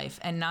this life,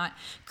 and not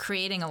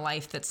creating a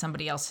life that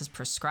somebody else has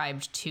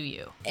prescribed to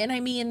you. And I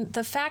mean,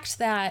 the fact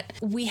that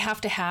we have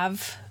to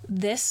have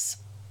this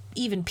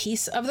even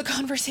piece of the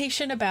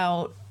conversation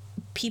about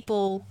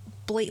people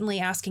blatantly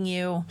asking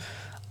you,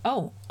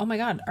 oh my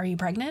God, are you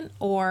pregnant?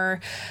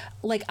 Or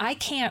like, I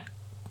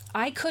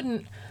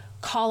couldn't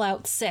call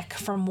out sick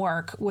from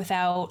work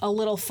without a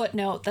little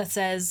footnote that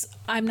says,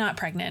 I'm not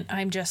pregnant.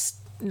 I'm just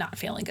not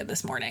feeling good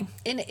this morning.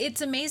 And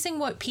it's amazing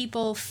what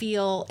people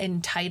feel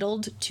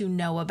entitled to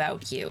know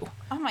about you.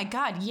 Oh my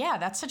God. Yeah.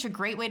 That's such a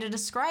great way to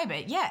describe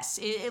it. Yes.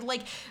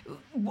 Like,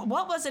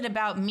 what was it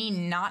about me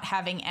not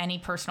having any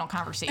personal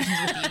conversations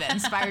with you that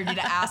inspired you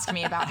to ask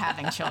me about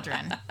having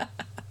children?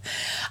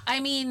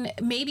 I mean,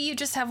 maybe you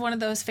just have one of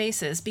those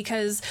faces,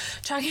 because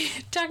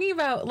talking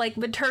about like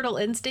maternal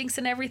instincts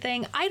and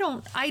everything, I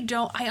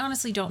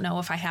honestly don't know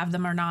if I have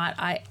them or not.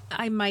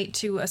 I might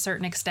to a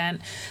certain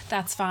extent.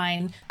 That's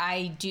fine.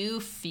 I do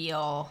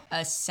feel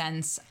a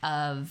sense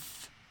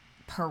of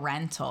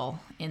parental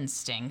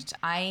instinct.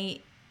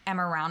 I am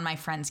around my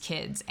friends'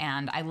 kids,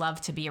 and I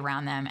love to be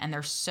around them, and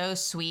they're so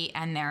sweet,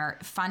 and they're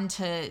fun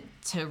to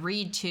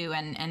read to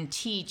and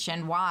teach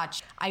and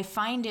watch. I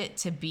find it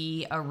to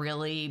be a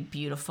really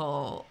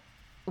beautiful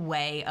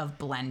way of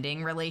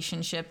blending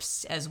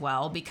relationships as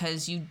well,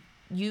 because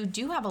you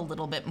do have a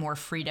little bit more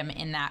freedom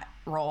in that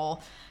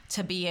role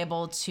to be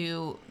able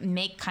to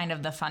make kind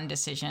of the fun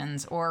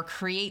decisions or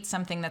create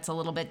something that's a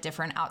little bit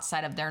different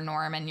outside of their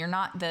norm. And you're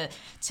not the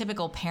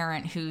typical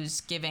parent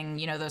who's giving,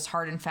 those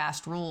hard and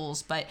fast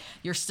rules, but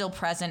you're still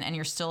present and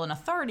you're still an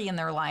authority in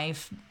their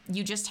life.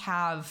 You just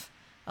have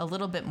a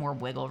little bit more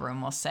wiggle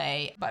room, we'll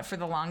say. But for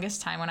the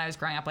longest time when I was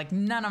growing up, like,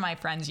 none of my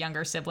friends'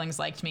 younger siblings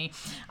liked me.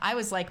 I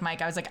was like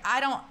Mike. I was like, I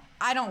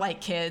don't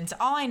like kids.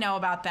 All I know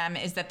about them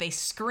is that they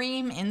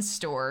scream in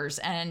stores,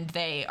 and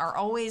they are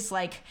always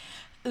like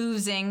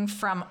oozing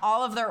from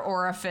all of their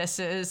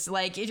orifices.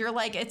 Like, you're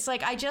like, it's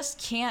like, I just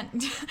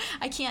can't,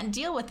 I can't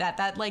deal with that.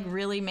 That like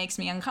really makes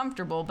me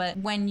uncomfortable. But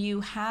when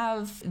you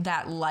have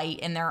that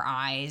light in their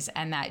eyes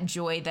and that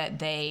joy that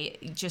they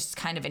just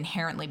kind of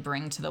inherently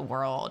bring to the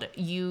world,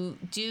 you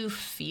do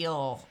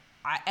feel,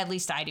 at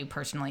least I do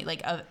personally,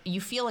 like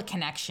you feel a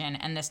connection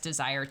and this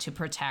desire to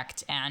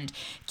protect and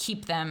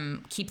keep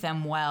them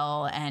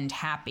well and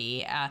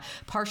happy.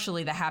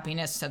 Partially the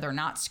happiness so they're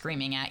not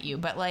screaming at you.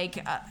 But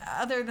like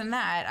other than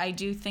that, I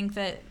do think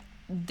that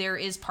there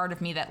is part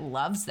of me that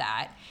loves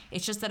that.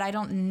 It's just that I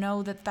don't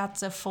know that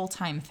that's a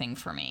full-time thing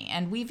for me.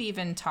 And we've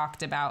even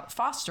talked about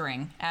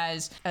fostering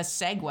as a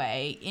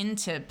segue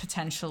into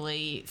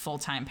potentially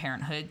full-time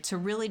parenthood to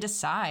really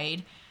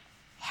decide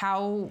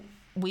how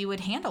we would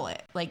handle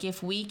it. Like,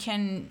 if we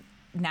can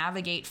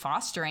navigate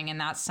fostering and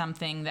that's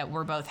something that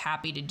we're both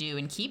happy to do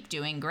and keep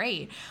doing,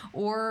 great.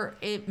 Or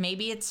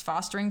maybe it's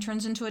fostering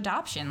turns into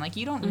adoption. Like,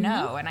 you don't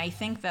know. And I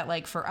think that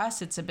like for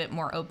us, it's a bit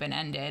more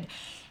open-ended.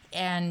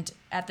 And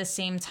at the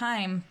same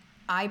time,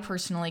 I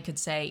personally could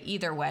say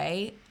either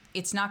way,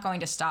 it's not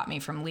going to stop me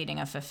from leading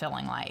a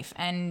fulfilling life.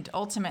 And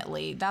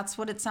ultimately, that's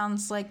what it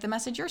sounds like the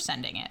message you're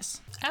sending is.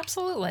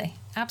 Absolutely.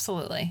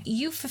 Absolutely.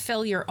 You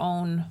fulfill your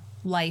own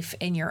life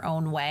in your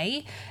own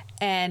way,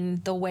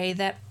 and the way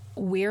that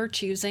we're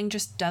choosing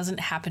just doesn't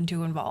happen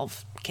to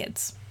involve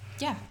kids.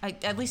 Yeah,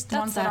 at least the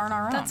ones that aren't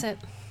our own. That's it.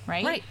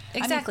 Right,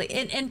 exactly. I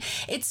mean, and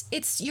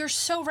it's you're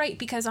so right,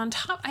 because on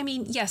top, I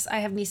mean, yes, I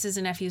have nieces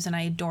and nephews and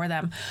I adore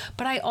them,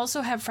 but I also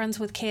have friends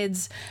with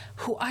kids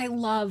who I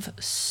love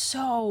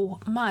so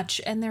much,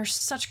 and they're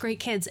such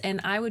great kids,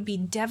 and I would be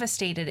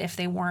devastated if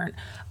they weren't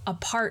a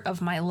part of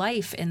my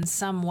life in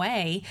some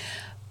way.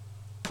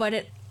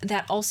 But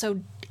that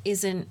also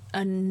isn't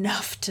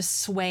enough to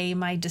sway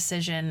my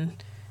decision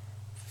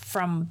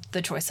from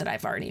the choice that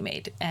I've already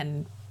made.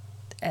 And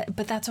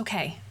but that's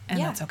okay. And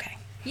that's okay.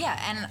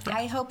 Yeah. And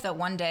I hope that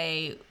one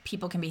day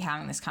people can be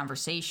having this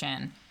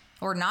conversation,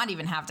 or not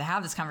even have to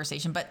have this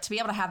conversation, but to be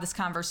able to have this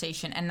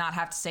conversation and not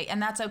have to say,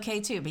 and that's okay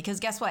too, because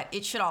guess what?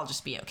 It should all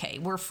just be okay.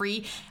 We're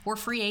free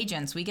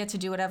agents. We get to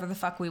do whatever the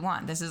fuck we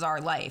want. This is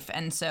our life.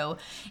 And so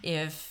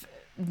if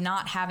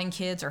not having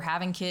kids or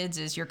having kids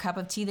is your cup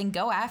of tea, then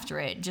go after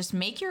it. Just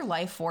make your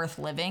life worth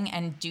living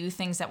and do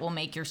things that will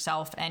make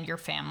yourself and your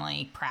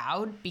family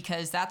proud,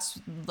 because that's,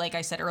 like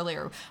I said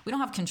earlier, we don't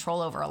have control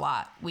over a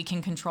lot. We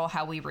can control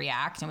how we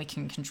react and we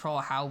can control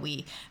how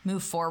we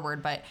move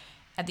forward, but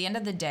at the end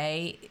of the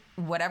day,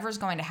 whatever's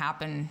going to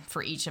happen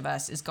for each of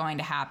us is going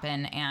to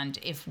happen. And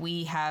if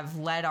we have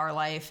led our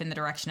life in the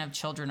direction of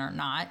children or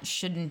not,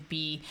 shouldn't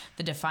be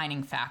the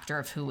defining factor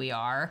of who we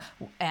are.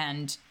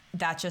 And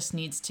that just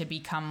needs to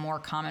become more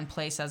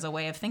commonplace as a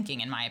way of thinking,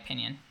 in my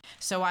opinion.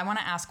 So I want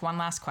to ask one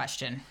last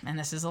question, and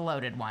this is a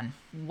loaded one.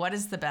 What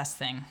is the best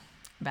thing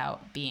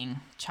about being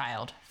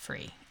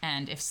child-free?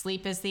 And if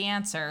sleep is the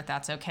answer,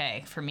 that's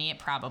okay. For me, it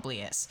probably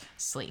is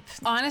sleep.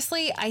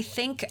 Honestly, I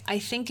think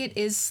it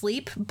is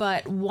sleep,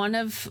 but one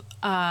of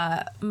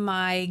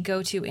my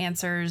go-to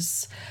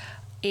answers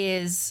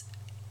is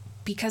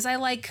because I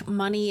like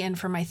money and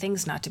for my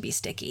things not to be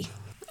sticky.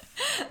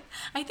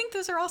 I think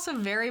those are also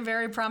very,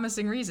 very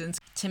promising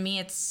reasons. To me,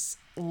 it's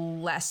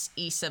less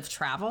ease of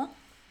travel.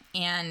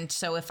 And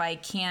so if I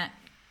can't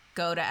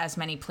go to as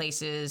many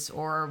places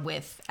or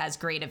with as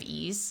great of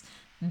ease,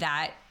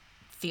 that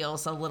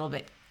feels a little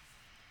bit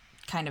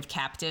kind of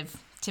captive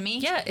to me.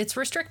 Yeah, it's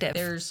restrictive.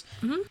 There's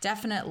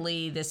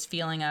definitely this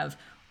feeling of,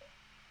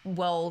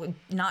 well,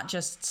 not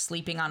just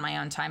sleeping on my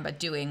own time, but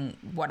doing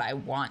what I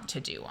want to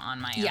do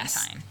on my own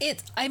time.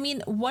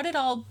 What it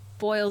all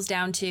boils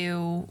down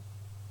to,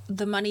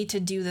 the money to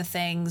do the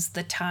things,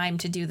 the time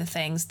to do the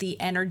things, the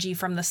energy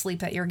from the sleep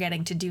that you're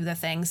getting to do the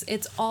things.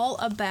 It's all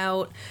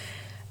about,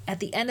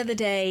 at the end of the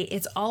day,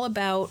 it's all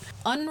about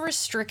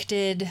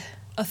unrestricted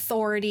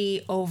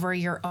authority over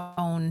your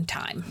own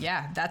time.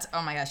 Yeah,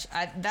 oh my gosh,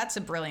 that's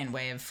a brilliant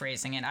way of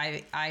phrasing it.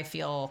 I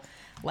feel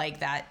like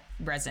that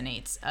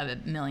resonates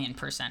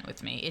 1,000,000%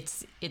 with me.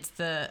 It's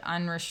the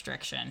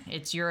unrestriction.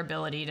 It's your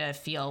ability to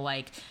feel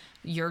like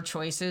your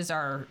choices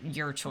are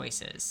your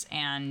choices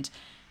and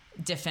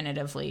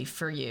definitively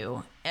for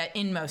you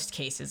in most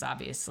cases,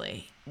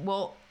 obviously.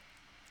 Well,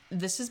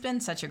 this has been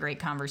such a great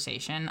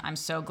conversation. I'm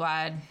so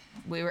glad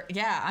we were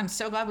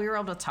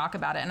able to talk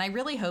about it. And I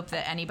really hope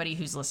that anybody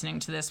who's listening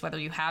to this, whether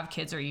you have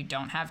kids or you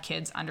don't have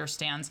kids,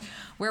 understands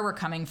where we're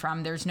coming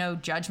from. There's no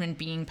judgment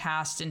being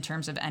passed in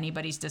terms of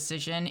anybody's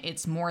decision.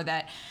 It's more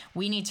that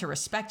we need to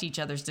respect each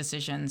other's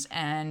decisions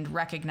and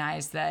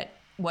recognize that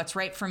what's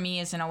right for me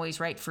isn't always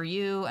right for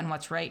you, and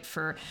what's right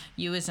for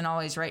you isn't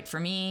always right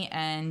for me.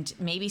 And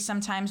maybe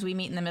sometimes we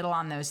meet in the middle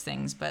on those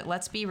things, but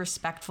let's be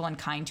respectful and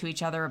kind to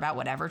each other about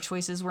whatever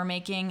choices we're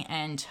making.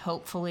 And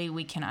hopefully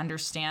we can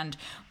understand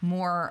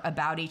more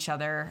about each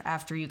other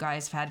after you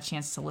guys have had a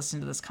chance to listen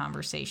to this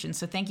conversation.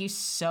 So thank you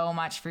so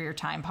much for your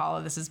time,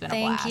 Paula. This has been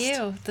a blast. Thank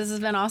you. This has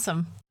been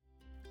awesome.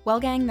 Well,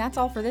 gang, that's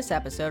all for this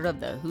episode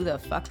of the Who the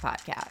Fuck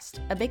podcast.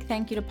 A big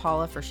thank you to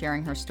Paula for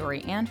sharing her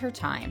story and her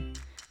time.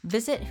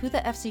 Visit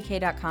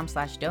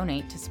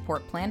whothefck.com/donate to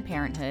support Planned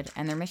Parenthood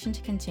and their mission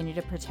to continue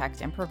to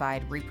protect and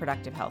provide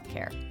reproductive health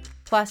care.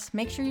 Plus,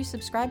 make sure you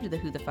subscribe to the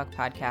Who the Fuck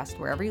podcast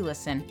wherever you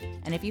listen,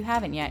 and if you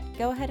haven't yet,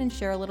 go ahead and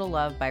share a little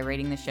love by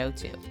rating the show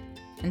too.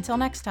 Until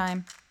next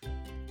time.